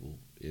people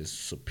is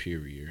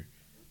superior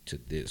to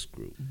this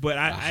group? But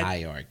A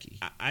hierarchy.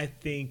 I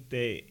think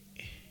that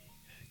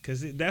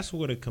because that's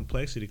where the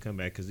complexity come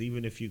back. Because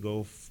even if you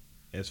go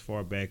as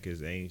far back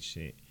as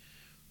ancient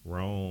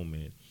Rome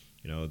and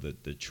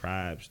the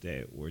tribes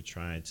that were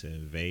trying to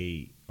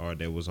invade or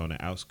that was on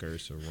the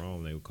outskirts of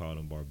Rome, they would call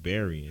them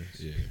barbarians.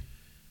 Yeah.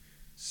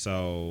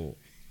 So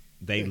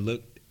they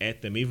looked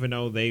at them, even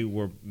though they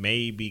were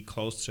maybe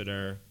close to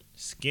their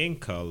skin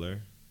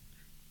color,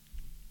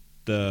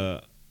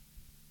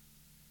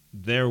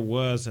 there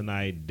was an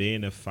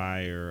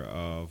identifier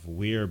of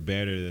we're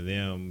better than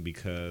them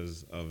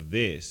because of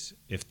this.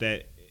 If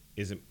that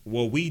isn't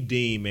what we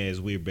deem as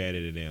we're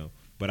better than them.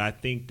 But I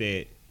think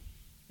that,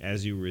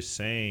 as you were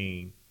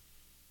saying,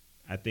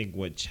 I think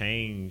what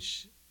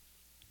changed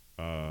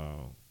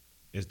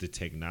is the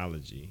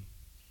technology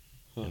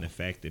and the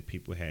fact that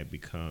people had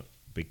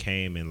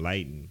became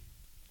enlightened.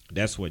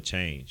 That's what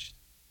changed.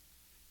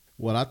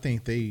 Well, I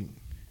think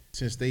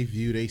since they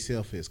view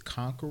themselves as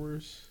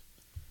conquerors,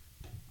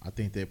 I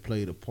think that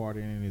played a part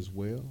in it as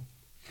well,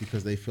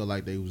 because they feel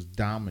like they was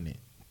dominant.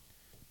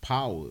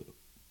 Power,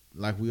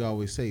 like we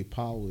always say,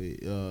 power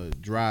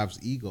drives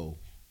ego.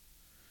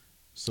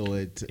 So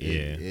at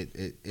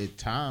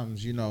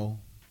times,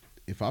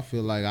 if I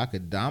feel like I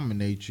could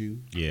dominate you,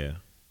 Yeah.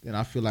 then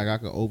I feel like I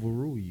could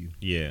overrule you.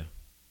 Yeah.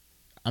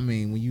 I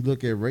mean, when you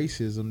look at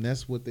racism,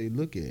 that's what they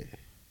look at.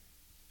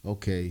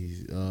 Okay,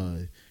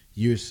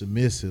 you're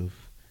submissive.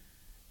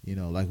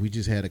 Like we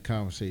just had a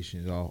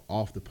conversation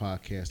off the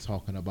podcast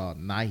talking about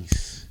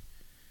nice.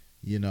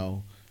 It's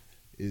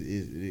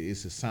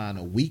a sign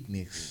of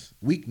weakness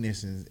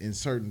in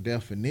certain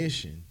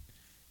definition.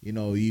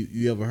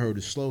 You ever heard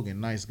the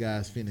slogan, nice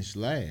guys finish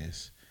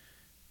last?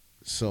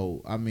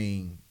 So, I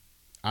mean,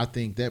 I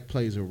think that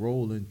plays a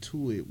role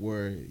into it,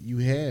 where you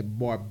had,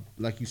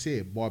 like you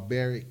said,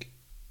 barbaric,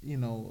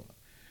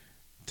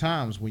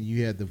 times when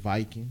you had the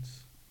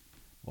Vikings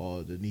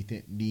or the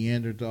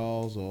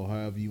Neanderthals, or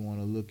however you want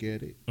to look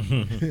at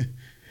it.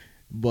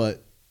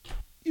 But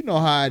you know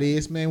how it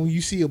is, man. When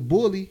you see a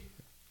bully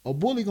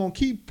gonna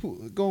keep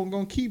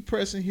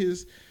pressing he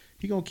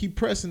gonna keep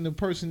pressing the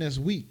person that's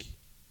weak.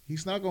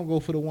 He's not gonna go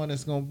for the one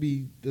that's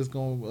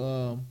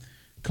gonna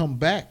come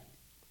back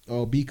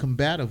or be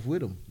combative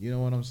with him. You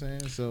know what I'm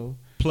saying? So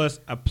Plus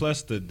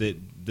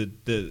the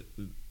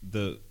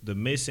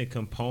missing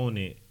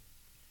component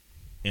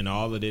in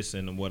all of this,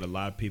 and what a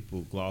lot of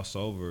people gloss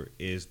over,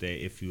 is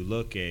that if you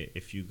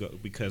go,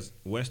 because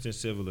Western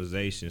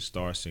civilization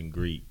starts in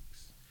Greece,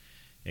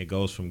 it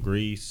goes from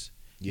Greece,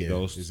 yeah, it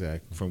goes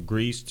exactly. from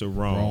Greece to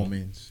Rome,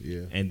 Romans,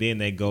 yeah. and then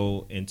they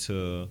go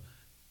into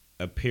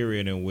a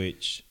period in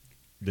which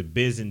the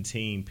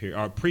Byzantine period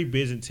or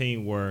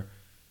pre-Byzantine, where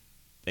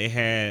they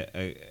had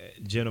a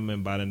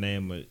gentleman by the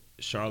name of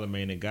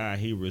Charlemagne the God.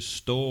 He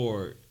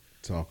restored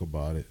Talk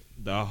about it.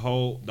 the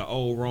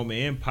old Roman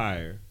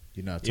Empire.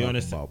 You're not You talking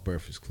understand? about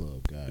Breakfast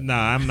Club, guy.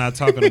 Nah, I'm not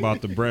talking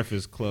about the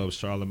Breakfast Club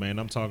Charlemagne.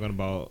 I'm talking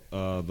about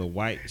the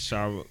white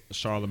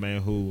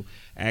Charlemagne, who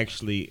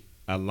actually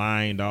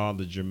aligned all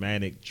the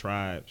Germanic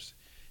tribes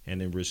and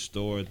then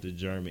restored the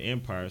German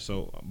Empire.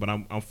 So, but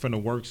I'm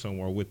finna work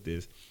somewhere with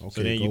this. So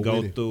Okay, then you go go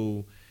with it.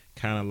 through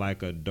kind of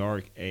like a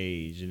dark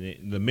age,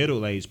 and the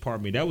Middle Age.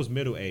 Pardon me, that was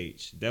Middle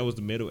Age. That was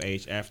the Middle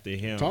Age after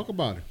him. Talk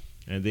about it.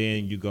 And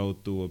then you go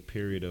through a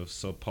period of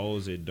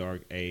supposed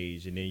dark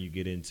age, and then you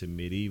get into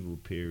medieval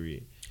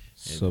period.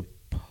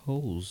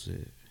 Suppose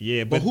it.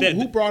 Yeah, But but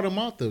who brought him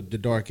out the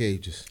Dark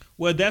Ages?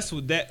 well, that's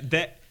what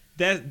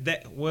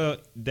well,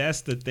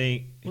 that's the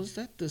thing. Was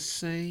that the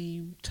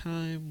same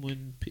time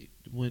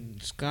when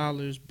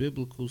scholars,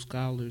 biblical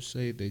scholars,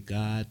 say that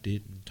God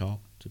didn't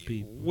talk to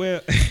people?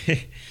 Well,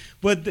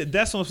 but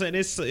that's what I'm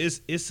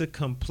saying. It's a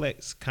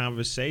complex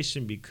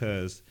conversation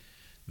because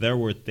there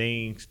were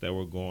things that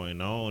were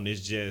going on. It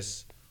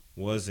just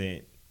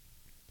wasn't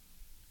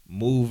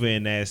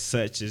moving as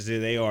such as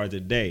they are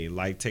today.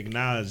 Like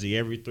technology,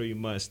 every 3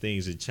 months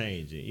things are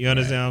changing. You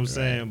understand what I'm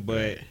saying?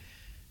 But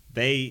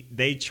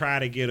they try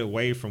to get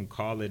away from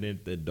calling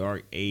it the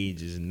Dark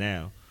Ages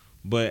now.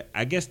 But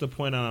I guess the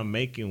point I'm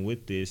making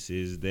with this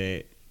is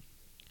that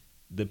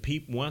the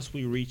people, once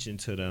we reach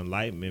into the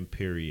Enlightenment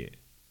period,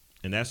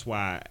 and that's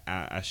why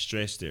I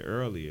stressed it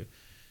earlier,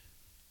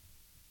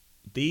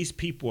 these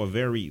people are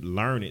very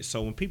learned.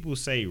 So when people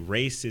say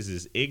racist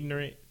is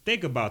ignorant,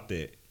 think about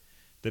that.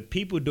 The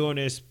people during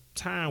this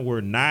time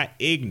were not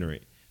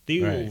ignorant.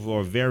 These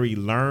were very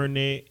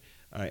learned,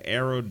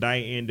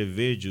 erudite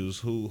individuals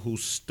who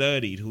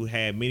studied, who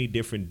had many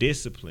different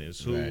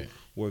disciplines, who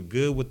were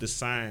good with the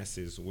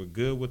sciences, were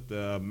good with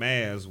the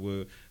maths,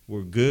 were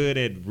good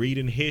at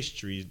reading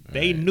history.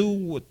 They knew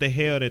what the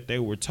hell that they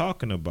were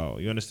talking about.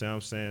 You understand what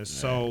I'm saying?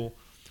 So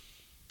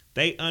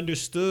they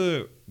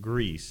understood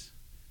Greece.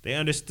 They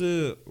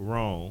understood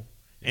Rome.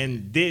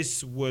 And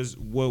this was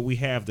what we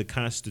have, the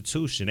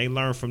Constitution. They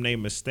learned from their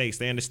mistakes.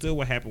 They understood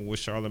what happened with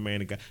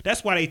Charlemagne and God.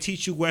 That's why they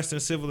teach you Western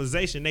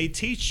civilization. They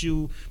teach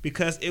you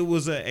because it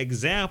was an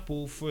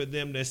example for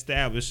them to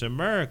establish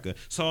America.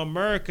 So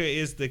America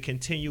is the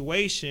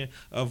continuation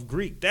of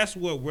Greek. That's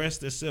what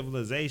Western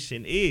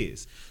civilization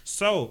is.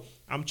 So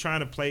I'm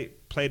trying to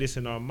play this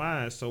in our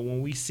minds. So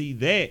when we see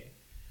that,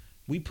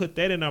 we put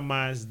that in our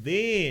minds.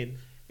 Then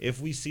if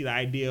we see the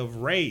idea of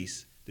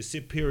race, the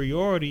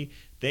superiority,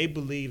 they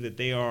believe that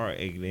they are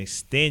an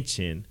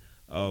extension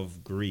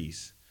of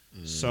Greece.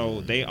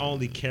 So they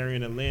only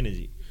carrying a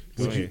lineage.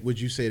 Would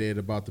you say that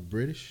about the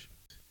British?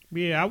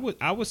 Yeah,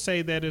 I would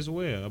say that as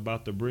well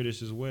about the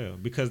British as well,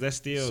 because that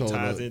still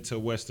ties into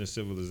Western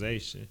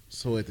civilization.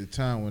 So at the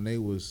time when they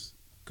was,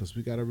 because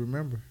we got to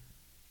remember,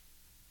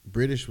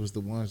 British was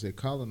the ones that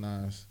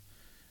colonized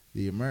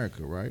the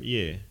America, right?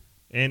 Yeah,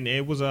 and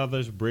it was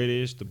others,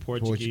 British, the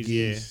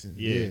Portuguese.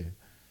 Yeah.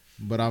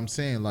 But I'm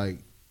saying, like,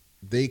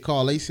 they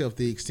call themselves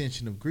the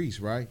extension of Greece,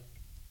 right?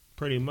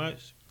 Pretty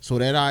much. So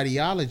that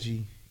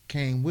ideology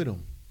came with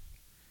them.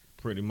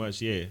 Pretty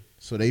much, yeah.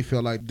 So they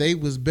felt like they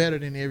was better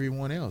than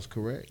everyone else,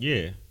 correct?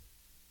 Yeah.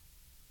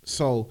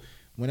 So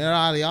when that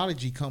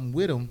ideology come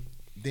with them,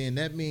 then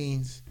that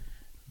means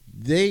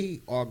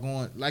they are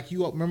going, like,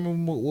 you remember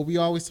what we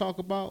always talk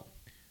about?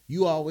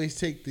 You always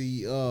take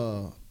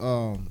the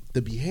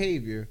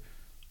behavior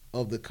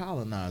of the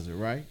colonizer,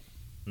 right?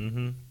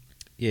 Mm-hmm.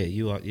 Yeah,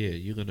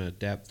 you're gonna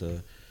adapt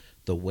the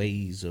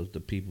ways of the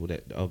people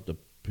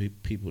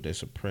people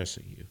that's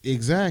oppressing you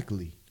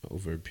Exactly.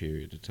 over a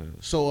period of time.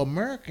 So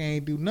America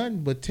ain't do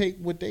nothing but take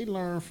what they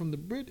learned from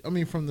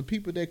from the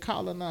people that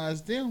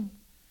colonized them,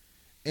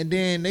 and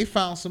then they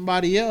found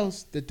somebody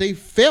else that they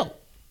felt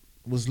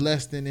was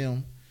less than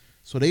them.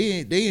 So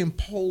they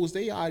imposed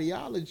their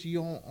ideology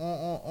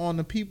on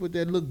the people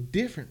that look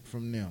different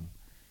from them.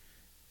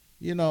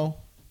 You know,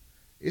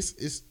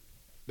 it's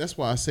that's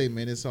why I say,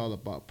 man, it's all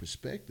about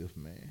perspective,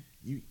 man.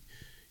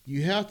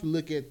 You have to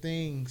look at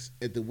things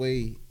at the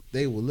way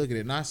they were looking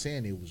at it. Not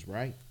saying it was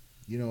right,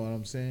 you know what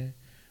I'm saying?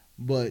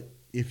 But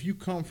if you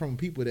come from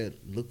people that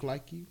look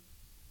like you,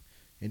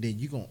 and then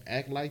you going to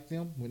act like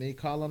them when they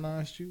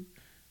colonized you,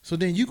 so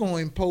then you going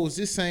to impose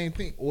this same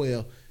thing.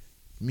 Well,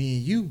 me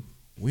and you,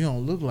 we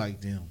don't look like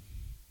them.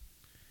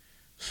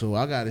 So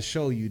I got to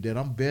show you that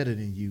I'm better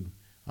than you.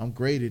 I'm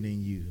greater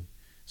than you.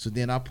 So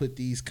then I put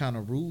these kind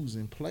of rules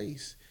in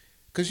place.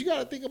 Because you got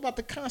to think about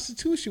the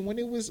Constitution when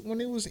it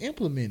was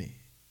implemented.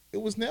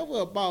 It was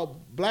never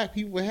about black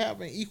people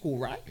having equal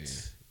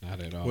rights. Yeah,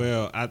 not at all.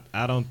 Well,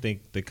 I don't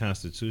think the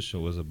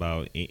Constitution was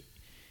about it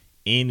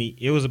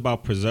was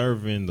about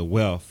preserving the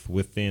wealth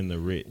within the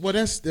rich. Well,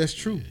 that's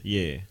true.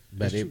 Yeah.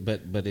 But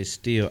it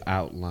still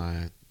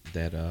outlined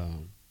that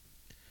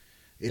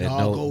It that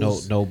all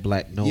goes. no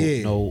black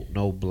Yeah.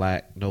 no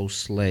black no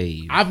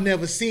slave. I've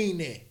never seen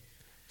that.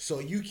 So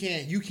you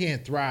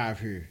can't thrive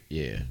here.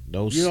 Yeah,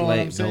 no You know what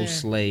I'm slave, no saying?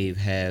 slave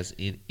has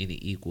any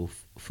equal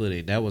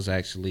footing. That was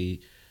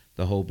actually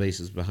the whole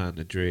basis behind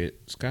the Dred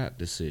Scott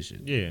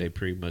decision. Yeah. They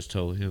pretty much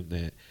told him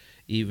that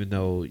even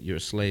though your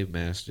slave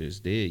master is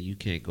dead, you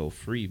can't go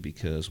free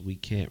because we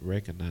can't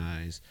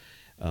recognize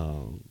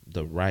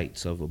the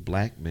rights of a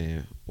black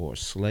man or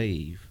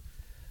slave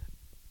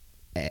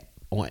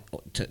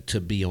to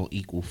be on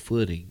equal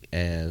footing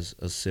as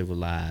a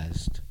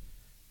civilized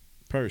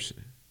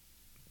person.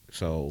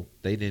 So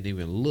they didn't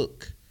even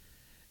look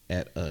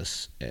at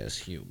us as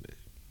human,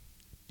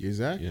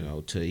 Exactly. you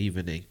know, to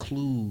even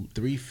include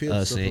 3/5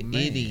 us of a in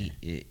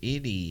man.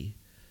 any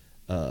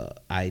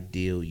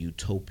ideal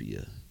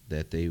utopia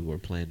that they were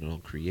planning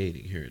on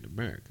creating here in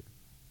America.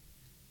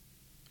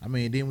 I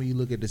mean, then when you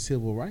look at the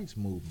civil rights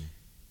movement,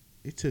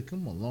 it took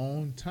them a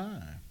long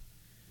time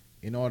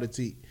in order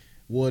to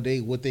what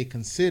they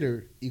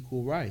consider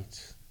equal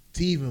rights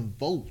to even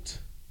vote.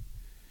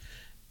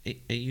 And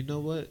you know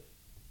what?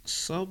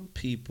 Some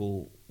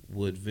people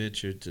would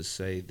venture to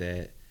say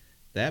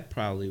that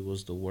probably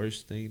was the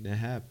worst thing that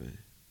happened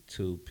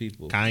to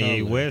people. of Kanye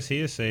color West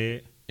here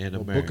said, in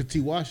Well, America. Booker T.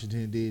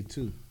 Washington did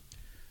too.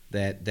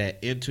 That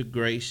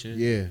integration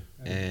Yeah,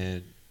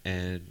 and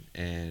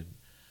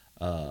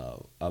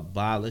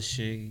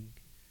abolishing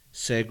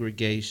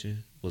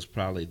segregation was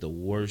probably the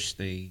worst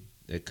thing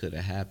that could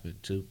have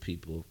happened to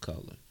people of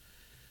color,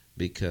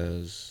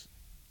 because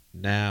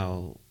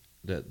now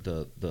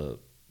the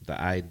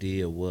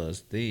idea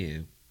was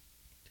then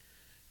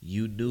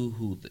you knew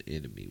who the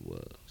enemy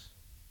was,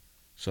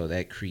 so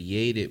that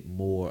created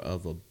more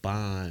of a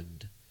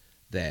bond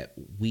that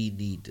we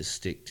need to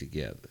stick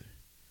together.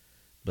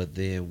 But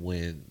then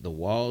when the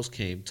walls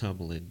came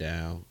tumbling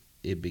down,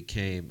 it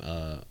became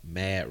a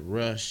mad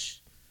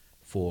rush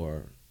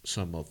for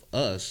some of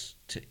us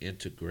to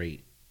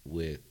integrate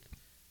with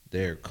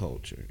their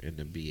culture and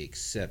to be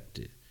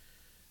accepted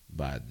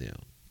by them,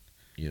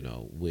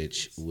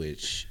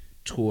 which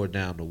tore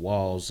down the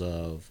walls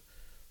of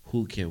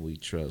who can we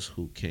trust,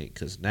 who can't.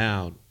 Because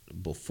now,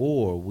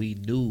 before, we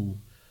knew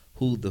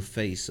who the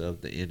face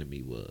of the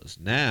enemy was.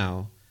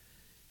 Now,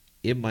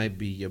 it might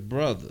be your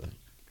brother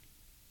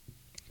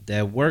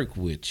that work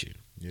with you,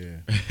 yeah.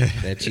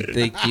 that you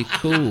think you're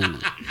cool.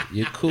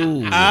 You're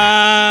cool.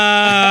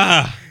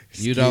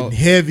 You Getting don't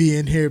heavy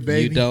in here,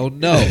 baby. You don't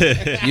know.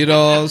 You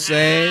know what I'm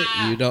saying?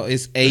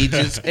 It's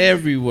agents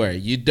everywhere.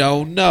 You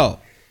don't know.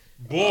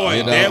 boy,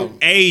 You know? that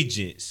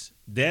agents,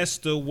 that's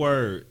the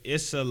word.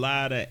 It's a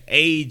lot of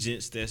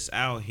agents that's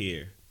out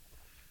here.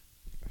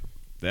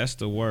 That's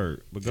the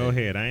word. But go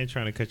ahead. I ain't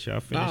trying to cut you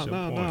off. Finish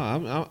your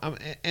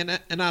point.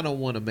 And I don't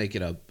want to make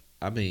it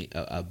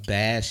a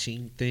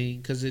bashing thing,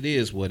 because it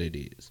is what it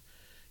is.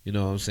 You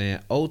know what I'm saying?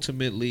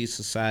 Ultimately,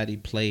 society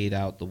played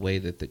out the way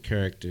that the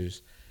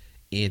characters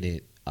in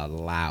it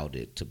allowed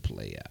it to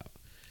play out.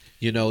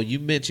 You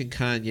mentioned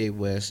Kanye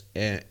West,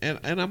 and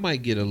I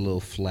might get a little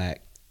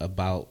flack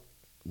about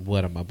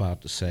what I'm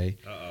about to say,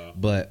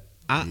 but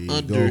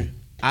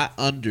I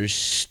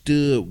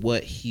understood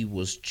what he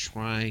was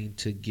trying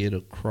to get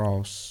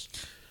across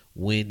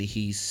when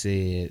he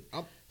said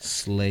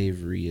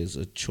slavery is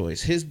a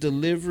choice. His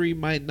delivery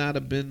might not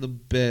have been the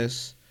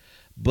best,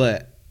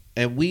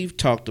 and we've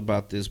talked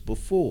about this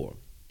before.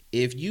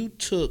 If you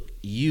took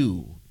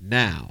you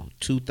now,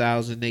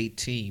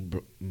 2018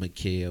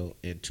 Mikhail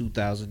and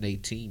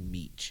 2018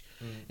 Meech,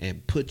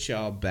 and put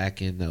y'all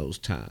back in those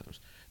times,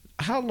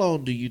 how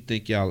long do you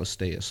think y'all will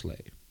stay a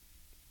slave?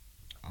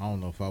 I don't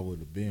know if I would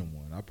have been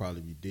one. I'd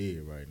probably be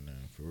dead right now,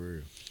 for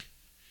real.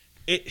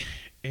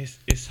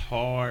 It's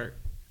hard.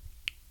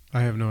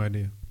 I have no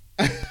idea.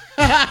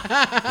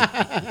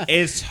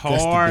 It's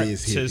hard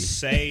biz to hippie.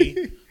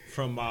 say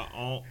from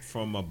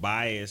a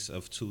bias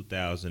of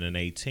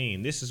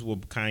 2018. This is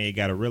what Kanye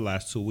got to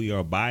realize too. We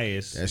are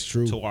biased. That's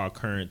true. To our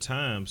current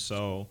time.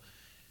 So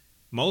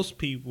most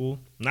people,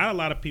 not a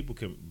lot of people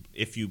can.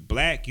 If you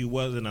black, you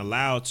wasn't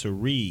allowed to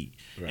read.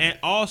 Right. And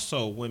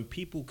also, when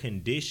people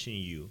condition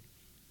you,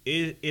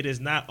 it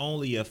is not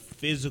only a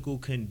physical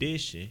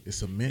condition.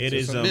 It's a mental. It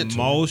is a an mental.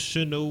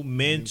 emotional,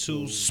 mental,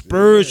 Mental,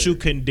 spiritual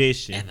yeah.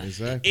 condition.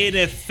 Exactly. It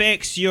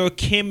affects your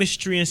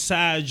chemistry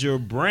inside your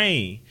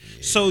brain.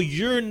 So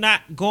you're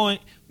not going.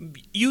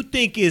 You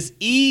think it's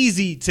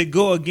easy to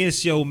go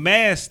against your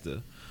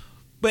master,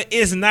 but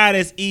it's not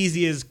as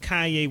easy as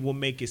Kanye will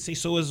make it seem.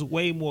 So it's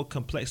way more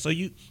complex. So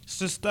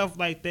stuff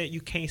like that you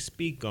can't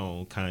speak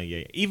on,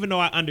 Kanye. Even though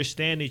I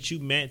understand that you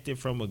meant it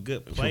from a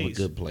good place, From a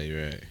good play,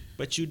 right?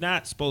 but you're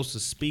not supposed to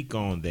speak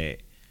on that.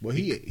 Well,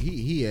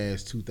 he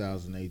asked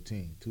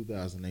 2018.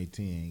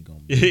 2018 ain't gonna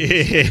be.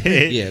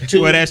 Yeah,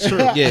 well, that's true.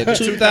 Yeah,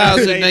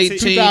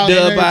 2018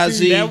 Dub IZ.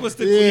 That was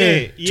the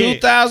Yeah. yeah.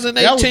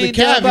 2018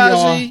 Dub caveat.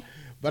 IZ.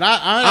 But I'm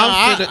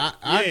I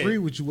finna- agree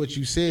with you what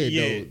you said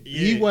Yeah, though. yeah.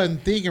 He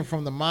wasn't thinking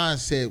from the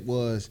mindset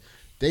was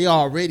they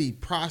already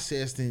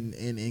processed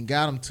and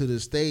got him to the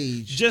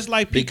stage. Just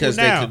like people Because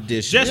they now.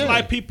 conditioned. Just Yeah.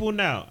 like people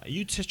now.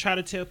 You just try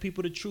to tell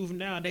people the truth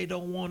now, they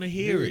don't want to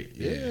hear it.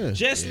 Yeah.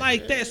 Just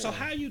like that. So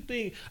how you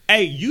think?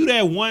 Hey, you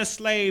that one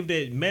slave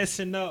that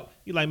messing up?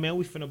 You like, man,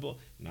 we finna blow.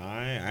 Nah,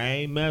 I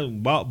ain't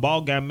messing.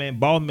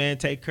 Ball man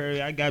take care of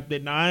it. I got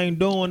that. Nah, I ain't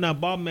doing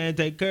that. Ball man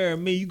take care of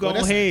me. You go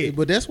But ahead.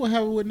 But that's what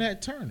happened with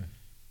Nat Turner.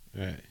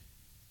 Right.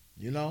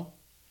 You know,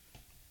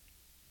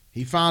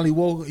 he finally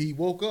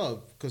woke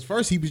up because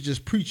first he was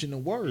just preaching the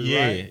word.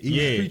 Yeah, right? He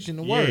was preaching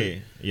the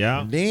word.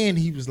 Yeah. And then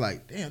he was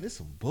like, "Damn, this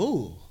some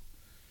bull."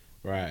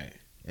 Right.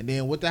 And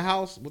then with the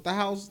house,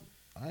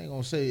 I ain't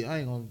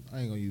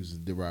gonna use a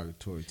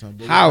derogatory term. But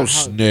with the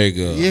House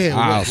nigga. Yeah,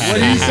 House what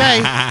did he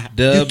say?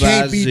 Dub You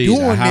can't IZ, be the doing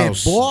that,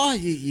 house. boy.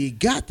 You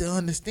got to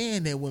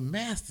understand that when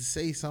Master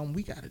say something,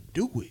 we got to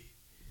do it.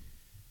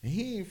 And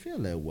he didn't feel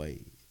that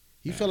way.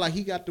 He felt like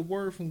he got the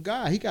word from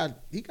God. He got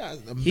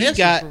a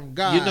message from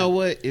God. You know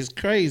what? It's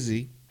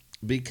crazy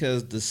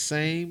Because the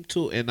same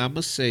tool, and I'm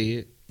going to say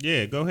it,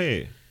 Yeah, go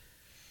ahead.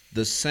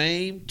 the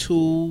same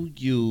tool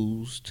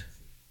used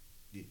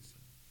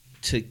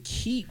to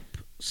keep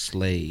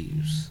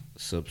slaves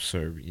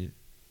subservient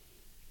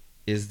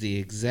is the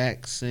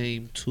exact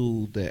same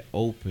tool that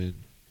opened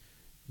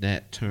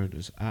Nat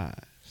Turner's eyes.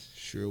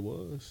 Sure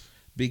was.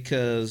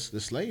 Because The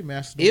slave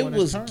master. the it one that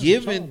was turned-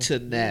 given told to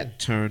him. Nat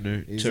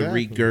Turner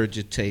Exactly. to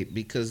regurgitate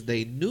because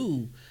they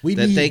knew We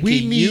that need, they we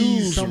could need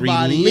use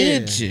somebody,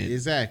 religion. yeah,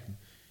 exactly.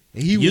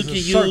 And he You was can a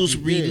use circus,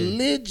 yeah.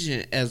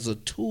 religion as a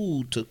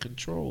tool to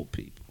control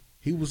people.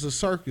 He was a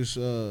circus.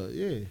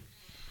 Yeah.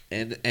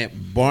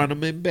 And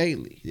Barnum and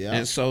Bailey. Yeah.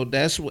 And so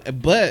that's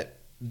what, but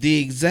the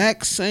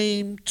exact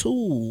same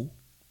tool,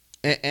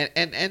 and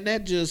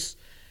that just,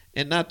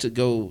 and not to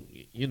go,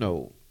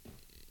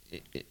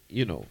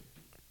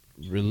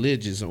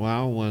 religious. Well, I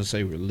don't want to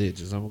say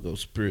religious. I'm gonna go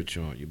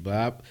spiritual on you,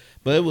 but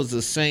it was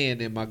a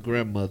saying in my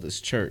grandmother's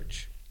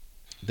church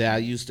that I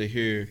used to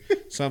hear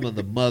some of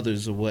the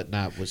mothers or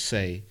whatnot would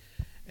say.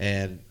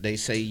 And they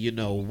say,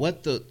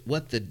 what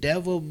the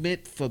devil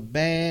meant for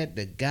bad,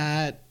 the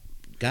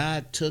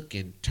God took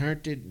and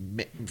turned it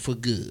for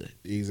good.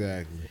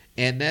 Exactly.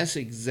 And that's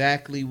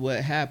exactly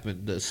what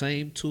happened. The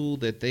same tool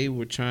that they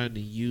were trying to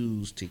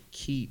use to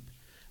keep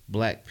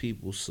black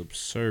people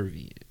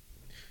subservient.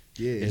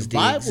 Yeah. It's The the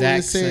Bible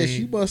exact says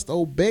same- you must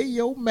obey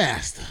your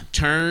master.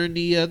 Turn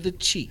the other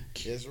cheek.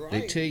 That's right.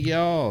 They tell you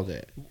all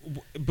that.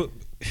 But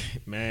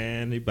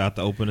man, they about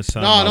to open a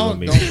something No, up don't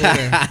with go me.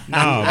 there.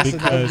 No, That's another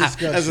because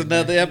discussion, That's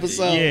another man.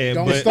 episode. yeah,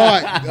 Don't but,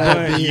 start.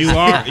 but Vince.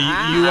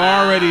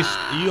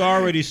 you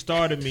already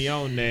started me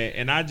on that,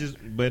 and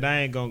but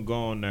I ain't gonna go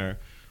on there.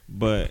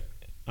 But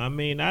I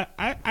mean,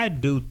 I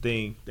do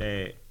think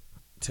that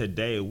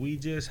today we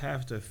just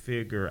have to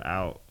figure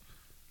out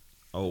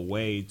a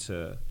way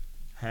to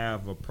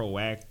have a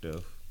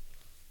proactive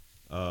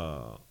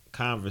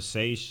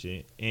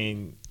conversation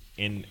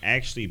and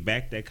actually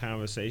back that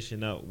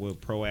conversation up with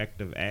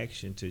proactive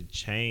action to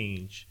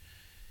change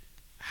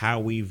how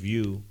we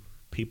view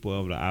people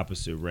of the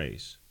opposite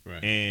race.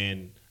 Right.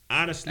 And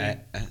honestly,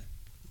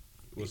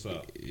 what's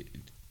up?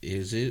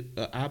 Is it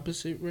an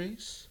opposite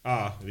race?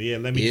 Yeah,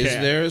 let me. Is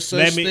there a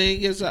such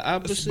thing as an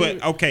opposite?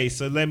 But okay,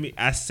 so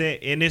I said,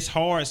 and it's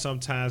hard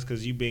sometimes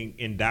because you've been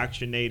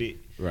indoctrinated.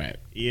 Right.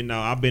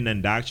 I've been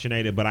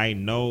indoctrinated, but I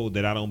know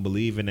that I don't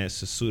believe in that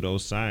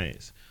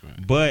pseudoscience.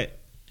 Right. But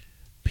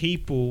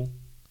people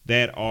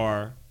that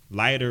are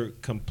lighter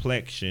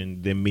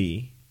complexion than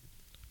me,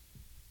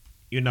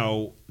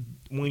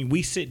 when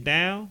we sit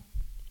down,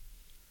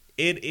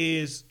 it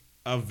is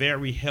a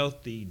very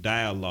healthy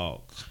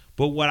dialogue.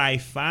 But what I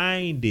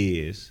find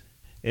is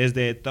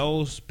that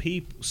those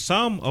people,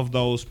 some of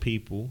those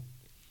people,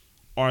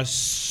 are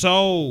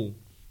so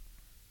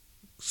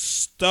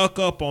stuck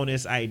up on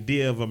this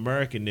idea of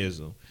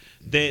Americanism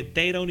that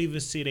they don't even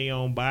see their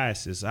own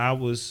biases. I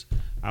was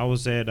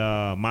at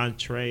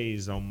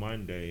Montrez on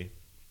Monday,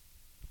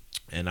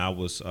 and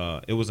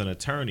it was an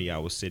attorney I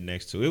was sitting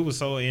next to. It was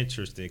so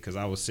interesting because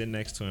I was sitting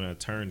next to an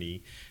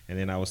attorney, and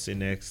then I was sitting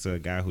next to a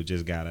guy who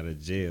just got out of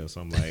jail.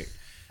 So I'm like,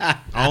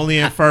 only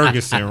in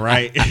Ferguson,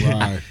 right?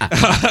 Right.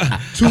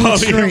 Only in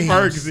extremes.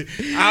 Ferguson.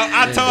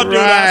 I told dude,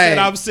 I said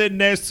Right. I'm sitting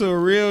next to a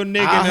real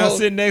nigga, I and I'm hope-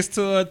 sitting next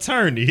to an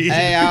attorney.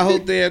 Hey, I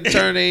hope the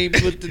attorney ain't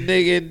put the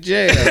nigga in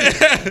jail.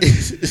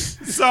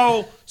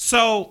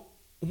 So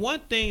one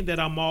thing that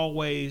I'm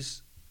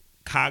always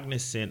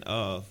cognizant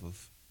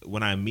of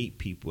when I meet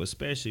people,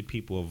 especially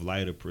people of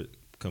lighter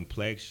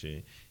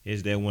complexion,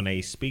 is that when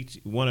they speak,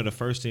 one of the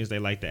first things they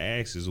like to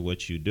ask is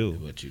what you do.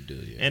 What you do,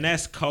 yeah. And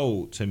that's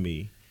code to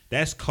me.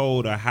 That's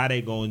code of how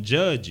they gonna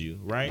judge you,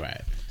 right?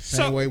 Right.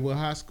 Same way with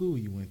high school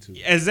you went to.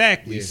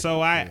 Exactly. Yeah, So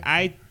yeah.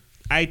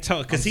 I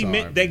told, because I'm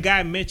sorry, that man.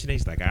 guy mentioned it.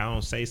 He's like, I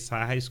don't say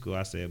high school.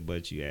 I said,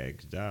 but you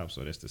asked job,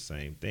 so that's the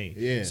same thing.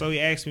 Yeah. So he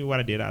asked me what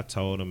I did. I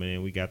told him, and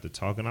then we got to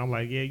talking. I'm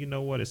like, yeah, you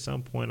know what? At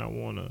some point, I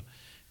wanna,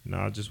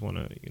 I just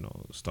wanna,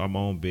 start my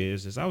own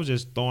business. I was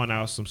just throwing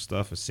out some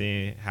stuff and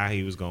seeing how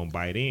he was gonna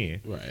bite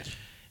in, Right.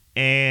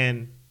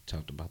 and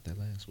Talked about that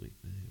last week.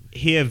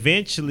 he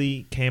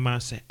eventually came out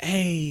and said,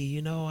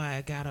 hey,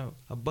 I got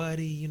a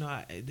buddy,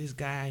 this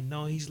guy I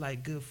know, he's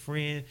like good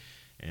friend.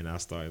 And I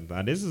started,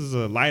 now this is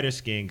a lighter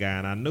skinned guy,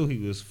 and I knew he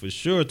was for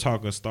sure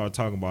start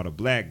talking about a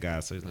black guy.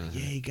 So he's like,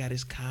 yeah, he got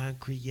his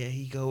concrete, yeah,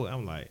 he go.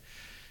 I'm like,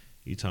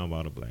 you talking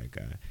about a black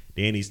guy.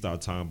 Then he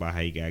started talking about how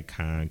he got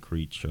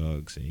concrete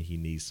trucks and he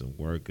needs some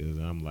workers.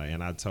 And I'm like,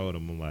 and I told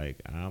him, I'm like,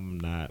 I'm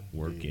not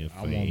working I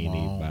for want my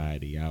own.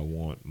 anybody. I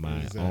want my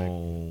Exactly.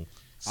 own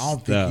I don't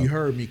stuff. think you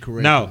heard me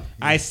correctly. No,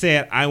 I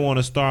said I want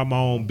to start my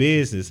own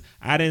business.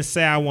 I didn't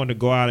say I want to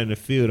go out in the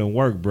field and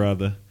work,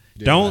 brother.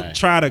 Don't right.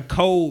 try to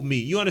code me.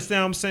 You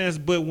understand what I'm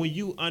saying? But when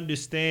you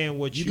understand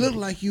what You look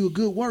like you a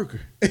good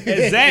worker.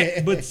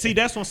 exactly, but see,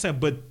 that's what I'm saying.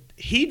 But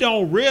he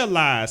don't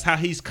realize how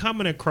he's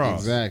coming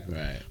across. Exactly.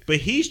 Right. But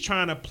he's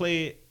trying to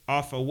play it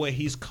off of what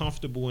he's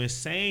comfortable in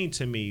saying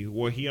to me,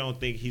 where he don't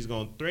think he's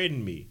gonna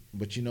threaten me.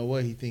 But you know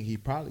what? He think he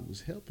probably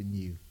was helping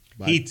you.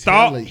 by He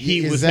thought telling-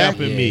 he was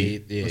exactly. helping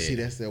me. Yeah. But see,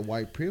 that's that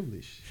white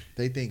privilege.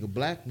 They think a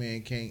black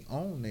man can't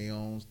own their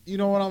own. You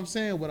know what I'm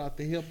saying? Without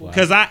the help of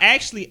Because I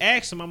actually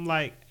asked him, I'm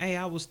like, hey,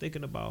 I was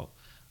thinking about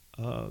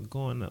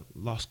going to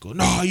law school.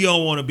 No, you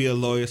don't want to be a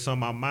lawyer. So in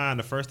my mind,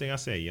 the first thing I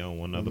said, you don't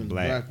want another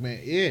black. man.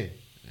 Yeah.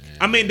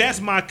 I mean, that's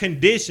my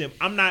condition.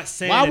 I'm not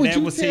saying Why would that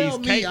you was tell his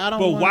me? case, I don't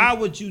but wanna- why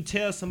would you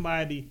tell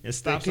somebody and They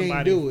stop can't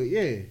somebody do it.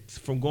 Yeah.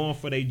 from going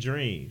for their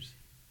dreams?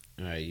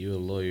 All right, you're a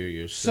lawyer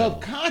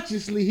yourself.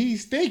 Subconsciously,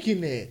 he's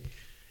thinking that.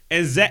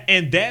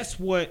 And that's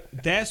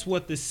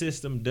what the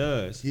system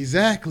does.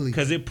 Exactly.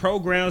 Because it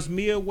programs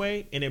me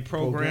away and it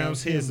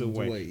programs his him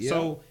away. away, yeah.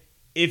 So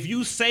if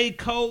you say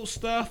cold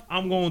stuff,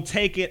 I'm going to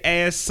take it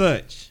as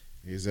such.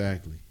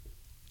 Exactly.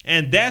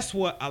 And that's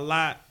what a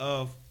lot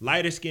of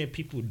lighter skinned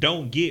people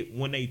don't get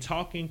when they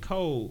talking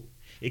code.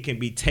 It can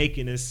be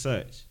taken as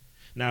such.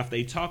 Now, if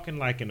they talking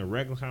like in a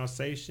regular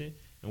conversation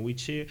and we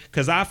chill,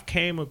 because I've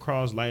came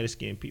across lighter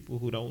skinned people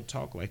who don't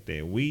talk like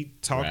that. We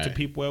talk to Right.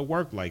 people at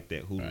work like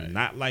that who Right.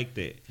 not like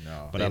that.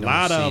 No. But They a don't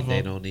lot see- of them,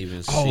 they don't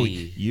even oh,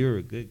 see. you're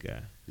a good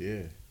guy.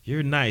 Yeah.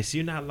 You're nice.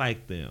 You're not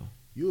like them.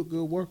 You a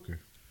good worker.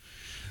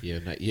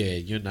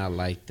 You're not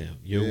like them.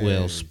 You're Yeah.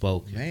 well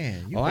spoken.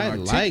 Man, you Oh, can I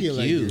like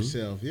articulate you.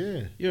 yourself.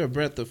 Yeah. You're a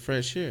breath of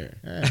fresh air.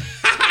 Yeah.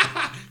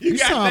 You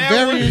got sound that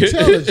very one?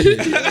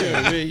 intelligent.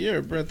 Yeah, man, you're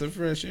a breath of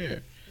fresh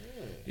air.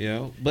 You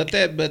know, but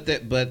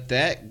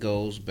that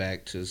goes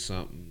back to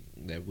something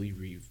that we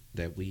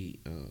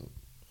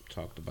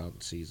talked about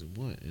in season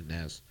 1, and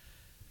that's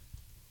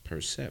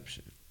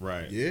perception.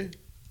 Right. Yeah.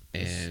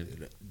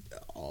 And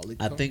All it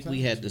I comes think we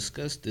down had to.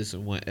 discussed this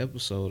in one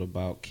episode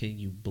about can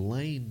you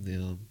blame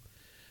them,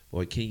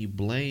 or can you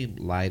blame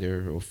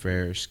lighter or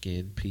fairer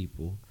skinned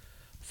people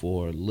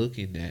for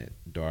looking at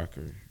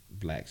darker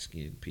black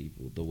skinned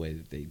people the way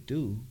that they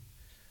do,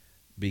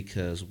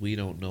 because we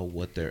don't know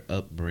what their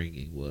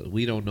upbringing was.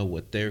 We don't know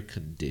what their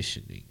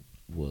conditioning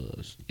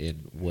was in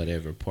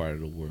whatever part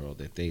of the world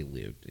that they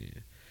lived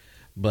in.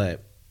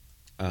 But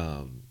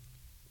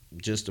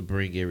just to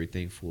bring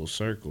everything full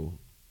circle,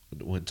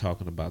 when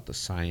talking about the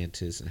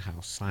scientists and how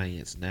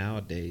science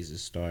nowadays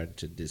is starting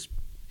to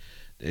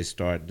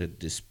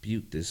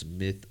dispute this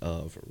myth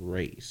of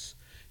race.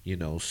 You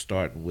know,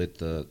 starting with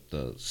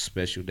the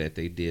special that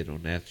they did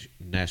on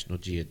National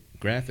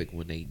Geographic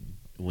when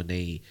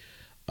they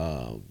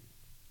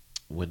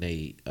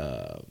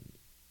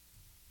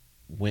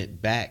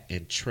went back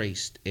and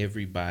traced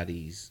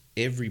everybody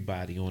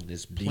on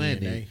this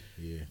planet DNA.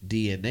 Yeah.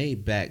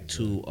 DNA back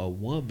to a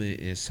woman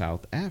in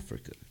South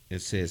Africa. It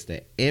says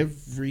that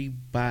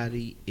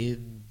everybody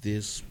in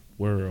this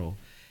world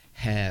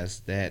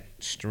has that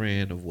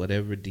strand of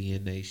whatever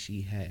DNA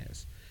she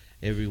has.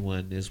 Everyone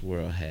in this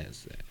world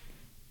has that.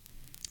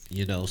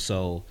 You know,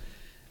 so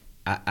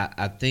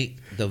I think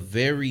the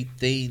very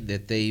thing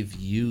that they've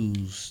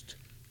used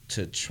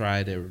to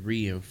try to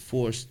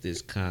reinforce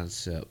this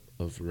concept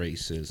of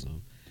racism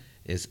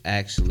is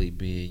actually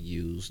being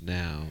used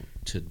now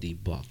to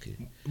debunk it.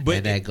 But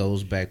and that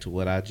goes back to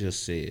what I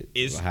just said.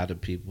 It's- How the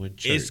people in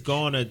church. It's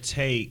going to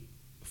take,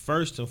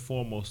 first and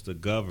foremost, the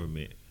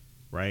government,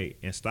 right?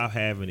 And stop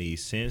having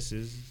these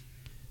census,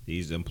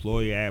 these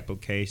employer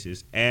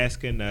applications,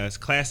 asking us,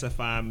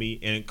 classifying me.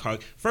 And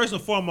first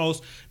and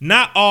foremost,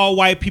 not all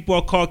white people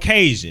are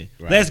Caucasian.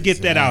 Right, Let's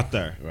get that out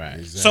there.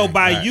 Right. So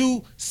by Right.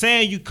 you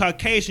saying you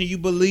Caucasian, you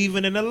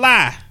believing in a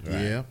lie.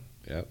 Right. Yeah.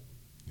 Yep.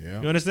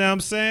 Yeah. You understand what I'm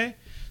saying?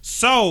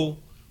 So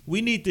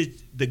we need to,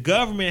 the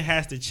government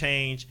has to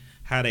change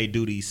how they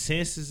do these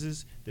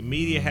censuses. The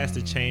media has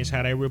to change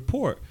how they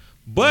report.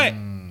 But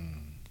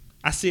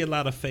I see a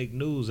lot of fake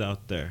news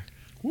out there.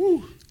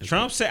 Woo.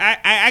 Trump said,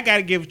 I got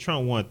to give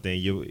Trump one thing.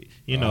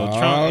 You know, Oh,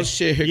 Trump.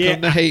 shit, here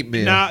come the hate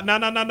mail. No.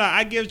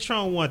 I give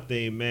Trump one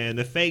thing, man.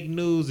 The fake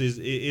news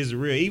is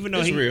real. Even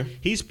though It's real.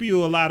 he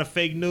spew a lot of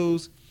fake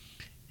news,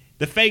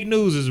 the fake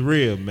news is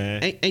real,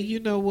 man. And you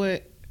know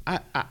what?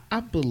 I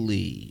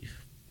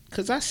believe,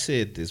 because I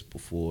said this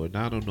before, and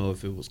I don't know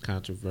if it was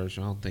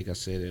controversial. I don't think I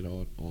said it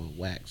on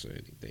wax or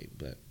anything,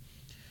 but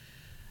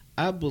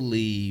I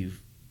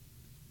believe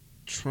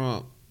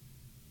Trump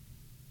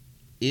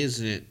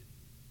isn't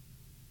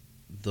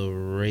the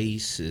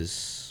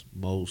racist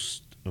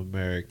most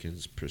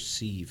Americans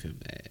perceive him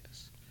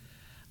as.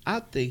 I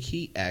think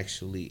he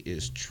actually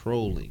is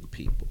trolling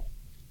people.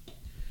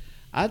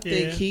 I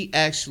think Yeah. he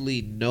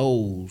actually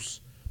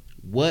knows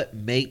what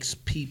makes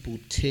people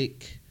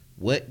tick,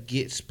 what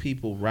gets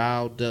people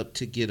riled up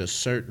to get a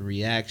certain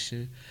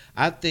reaction.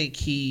 I think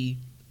he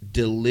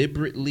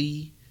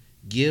deliberately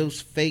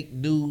gives fake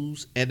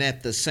news and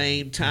at the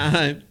same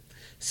time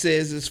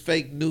says it's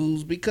fake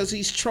news because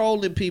he's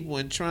trolling people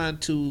and trying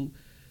to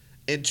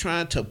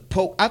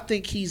poke. I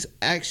think he's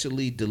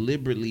actually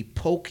deliberately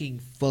poking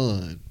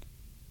fun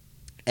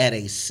at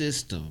a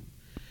system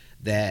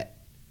that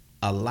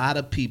a lot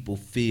of people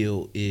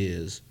feel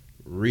is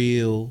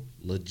real,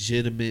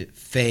 legitimate,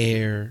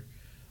 fair,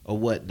 or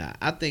whatnot.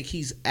 I think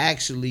he's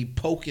actually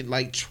poking,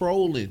 like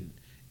trolling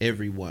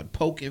everyone,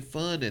 poking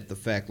fun at the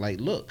fact,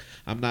 like, look,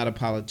 I'm not a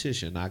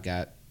politician. I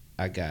got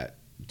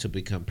to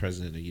become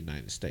president of the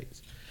United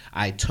States.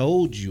 I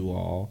told you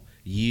all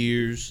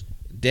years,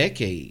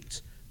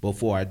 decades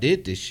before I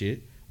did this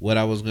shit what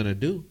I was gonna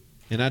do,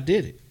 and I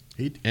did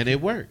it, and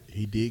it worked.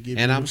 He did give.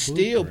 And you I'm a still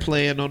blueprint.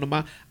 playing on the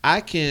mind.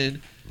 I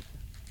can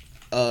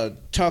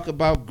talk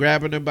about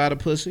grabbing her by the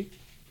pussy.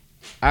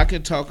 I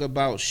can talk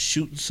about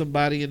shooting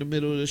somebody in the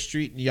middle of the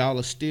street, and y'all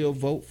will still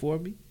vote for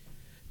me,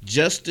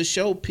 just to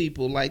show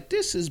people like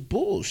this is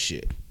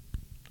bullshit.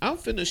 I'm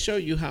finna show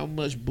you how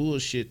much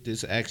bullshit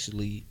this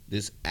actually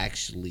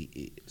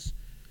is,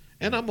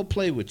 and I'm gonna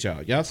play with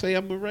y'all. Y'all say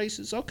I'm a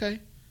racist, okay?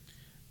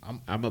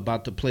 I'm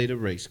about to play the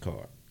race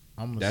card.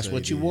 That's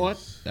what you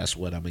want. That's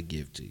what I'm gonna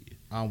give to you.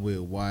 I'm with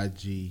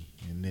YG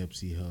and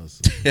Nipsey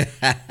Hussle.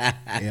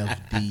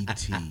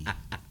 FDT.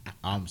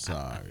 I'm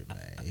sorry,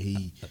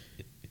 man.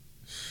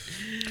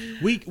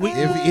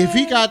 If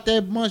he got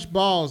that much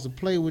balls to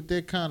play with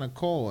that kind of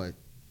card,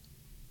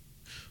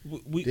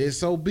 then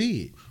so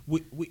be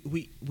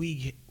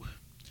it.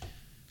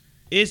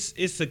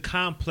 It's a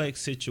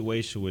complex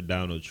situation with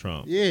Donald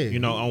Trump. Yeah. You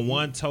know, on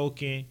one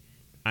token,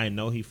 I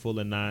know he full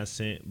of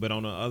nonsense, but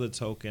on the other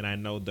token, I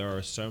know there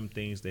are some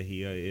things that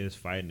he is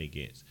fighting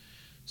against.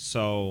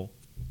 So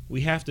we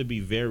have to be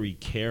very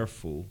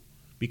careful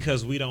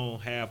because we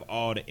don't have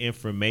all the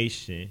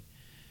information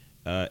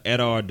at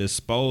our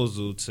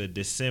disposal to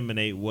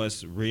disseminate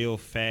what's real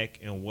fact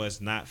and what's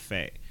not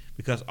fact.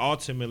 Because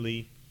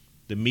ultimately,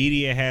 the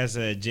media has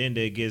an agenda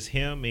against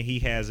him and he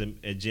has an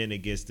agenda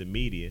against the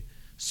media.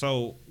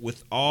 So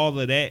with all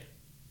of that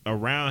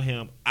around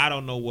him, I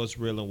don't know what's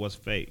real and what's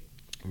fake.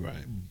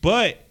 Right.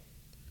 But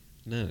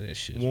none of that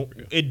shit.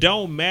 It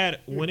don't matter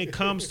when it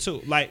comes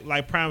to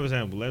like prime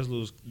example. Let's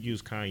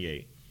use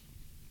Kanye.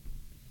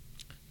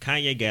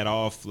 Kanye got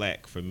all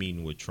flack for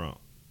meeting with Trump.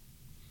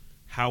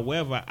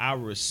 However, I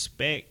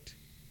respect,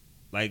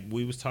 like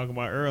we was talking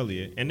about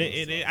earlier, and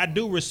I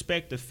do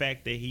respect the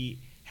fact that he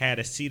had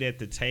a seat at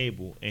the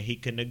table and he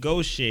could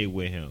negotiate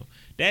with him.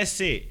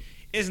 That's it.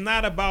 It's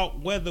not about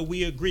whether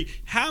we agree.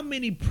 How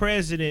many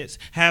presidents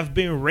have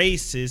been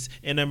racist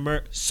and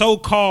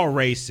so-called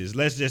racist?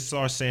 Let's just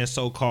start saying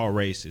so-called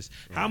racist.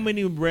 Right. How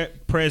many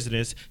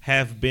presidents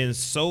have been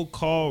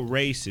so-called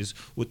racist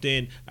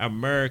within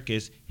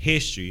America's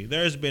history?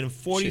 There's been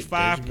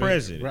 45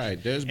 presidents.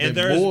 Right. There's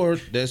been more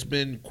that's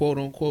been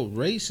quote-unquote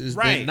racist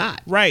than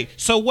not. Right.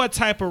 So what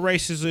type of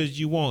racist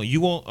you want?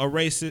 You want a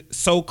racist,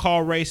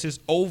 so-called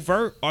racist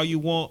overt, or you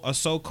want a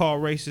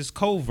so-called racist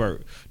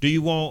covert? Do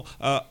you want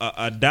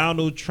a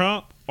Donald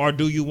Trump, or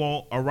do you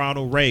want a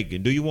Ronald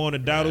Reagan? Do you want a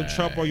Donald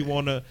Trump, or you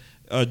want a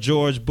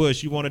George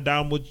Bush? You want a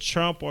Donald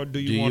Trump, or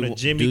do you want a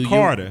Jimmy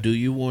Carter? Do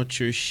you want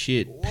your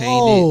shit painted?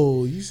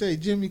 Oh, you say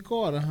Jimmy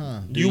Carter, huh?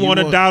 Do you want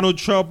a Donald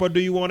Trump, or do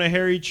you want a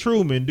Harry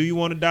Truman? Do you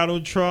want a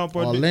Donald Trump,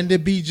 or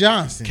Lyndon B.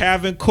 Johnson?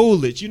 Calvin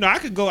Coolidge? You know, I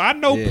could go. I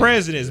know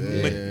presidents.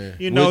 But,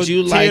 you know, would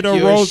you like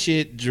your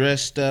shit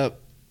dressed up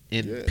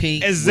in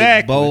pink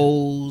with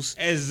bows,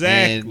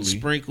 and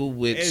sprinkled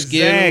with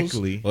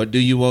Skittles, or do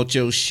you want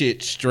your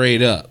shit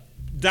straight up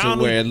to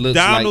where it looks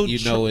like you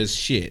know it's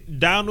shit?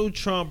 Donald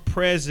Trump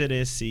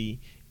presidency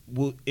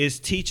is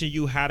teaching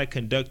you how to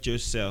conduct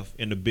yourself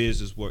in the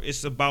business world.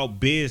 It's about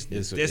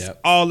business. That's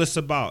all it's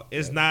about.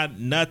 It's not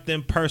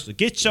nothing personal.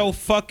 Get your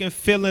fucking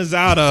feelings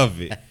out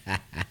of it.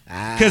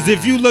 Because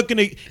if you looking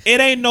at it,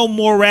 ain't no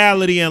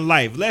morality in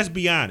life. Let's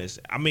be honest.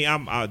 I mean,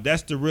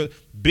 that's the real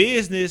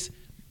business.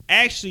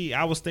 Actually,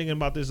 I was thinking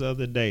about this the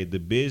other day. The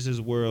business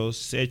world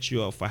sets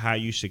you up for how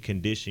you should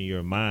condition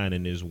your mind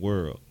in this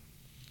world.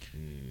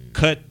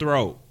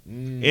 Cutthroat.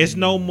 It's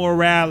no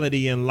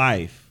morality in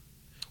life.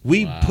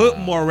 We put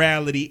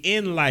morality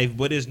in life,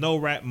 but there's no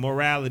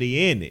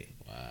morality in it.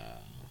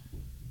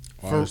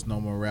 Or there's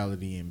no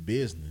morality in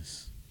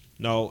business.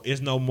 No, it's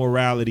no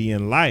morality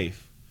in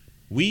life.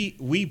 We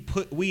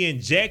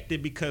inject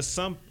it because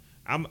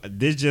I'm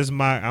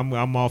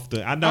off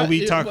the. I know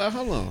we talk.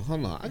 Hold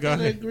on. I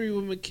gotta agree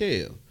with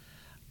Mikhail.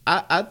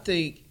 I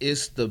think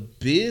it's the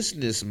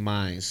business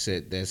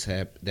mindset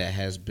that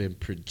has been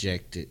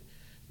projected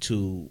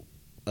to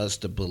us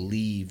to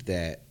believe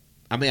that.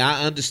 I mean,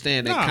 I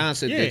understand that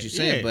concept that you're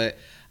saying, but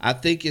I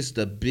think it's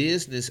the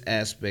business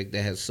aspect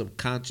that has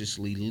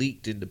subconsciously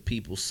leaked into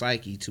people's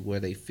psyche to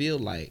where they feel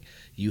like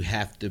you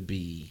have to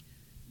be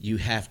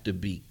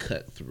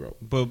cutthroat.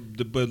 But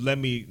let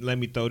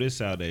me throw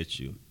this out at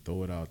you.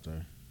 Throw it out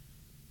there.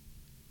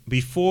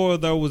 Before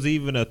there was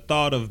even a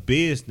thought of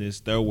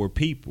business, there were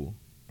people.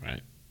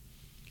 Right.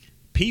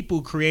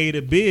 People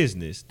created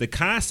business, the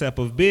concept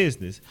of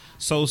business.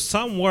 So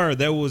somewhere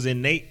there was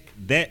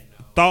that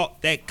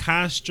thought, that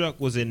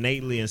construct was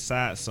innately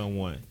inside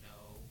someone.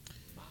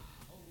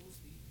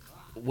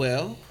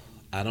 Well,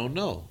 I don't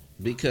know,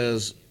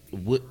 because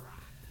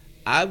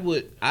I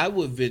would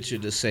venture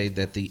to say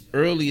that the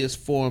earliest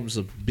forms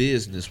of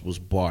business was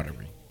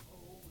bartering.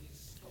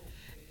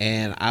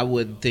 And I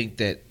wouldn't think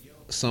that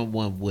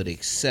someone would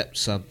accept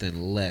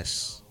something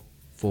less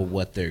for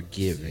what they're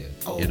given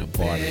in a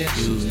bartering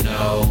system.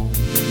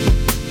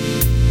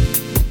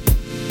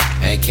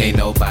 And can't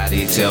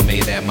nobody tell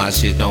me that my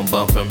shit don't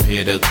bump from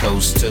here to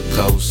coast to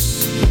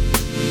coast.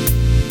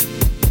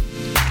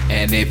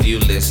 And if you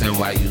listen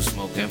while you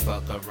smoking,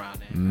 fuck around.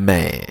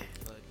 Man,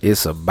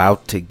 it's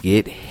about to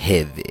get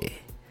heavy.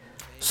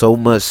 So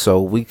much so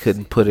we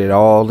couldn't put it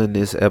all in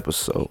this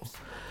episode.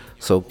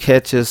 So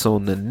catch us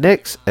on the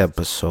next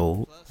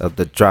episode of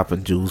the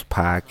Dropping Jewels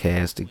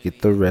podcast to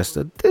get the rest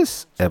of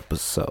this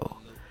episode.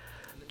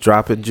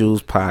 Dropping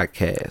Jewels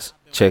podcast.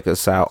 Check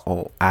us out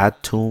on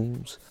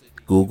iTunes,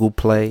 Google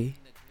Play,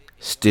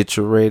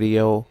 Stitcher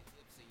Radio,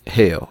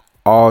 hell,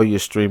 all your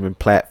streaming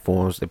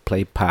platforms that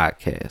play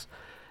podcasts.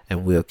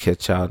 And we'll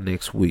catch y'all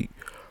next week.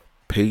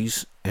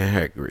 Peace and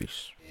hair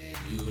grease.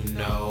 You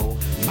know,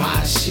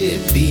 my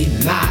shit be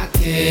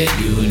knocking,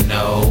 you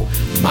know,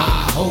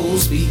 my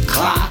hoes be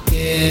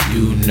clocking,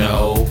 you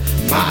know,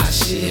 my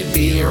shit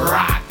be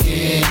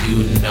rocking,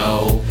 you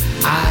know,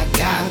 I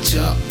got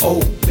you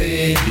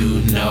open,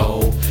 you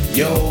know,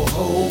 your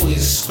hoe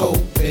is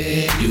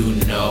scoping,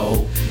 you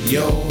know,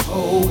 your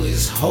hoe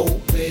is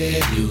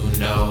hoping, you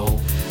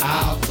know,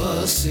 I'll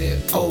bust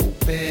it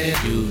open,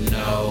 you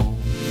know,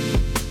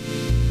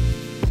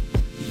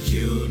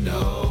 you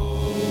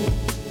know.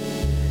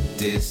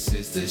 This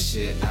is the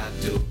shit I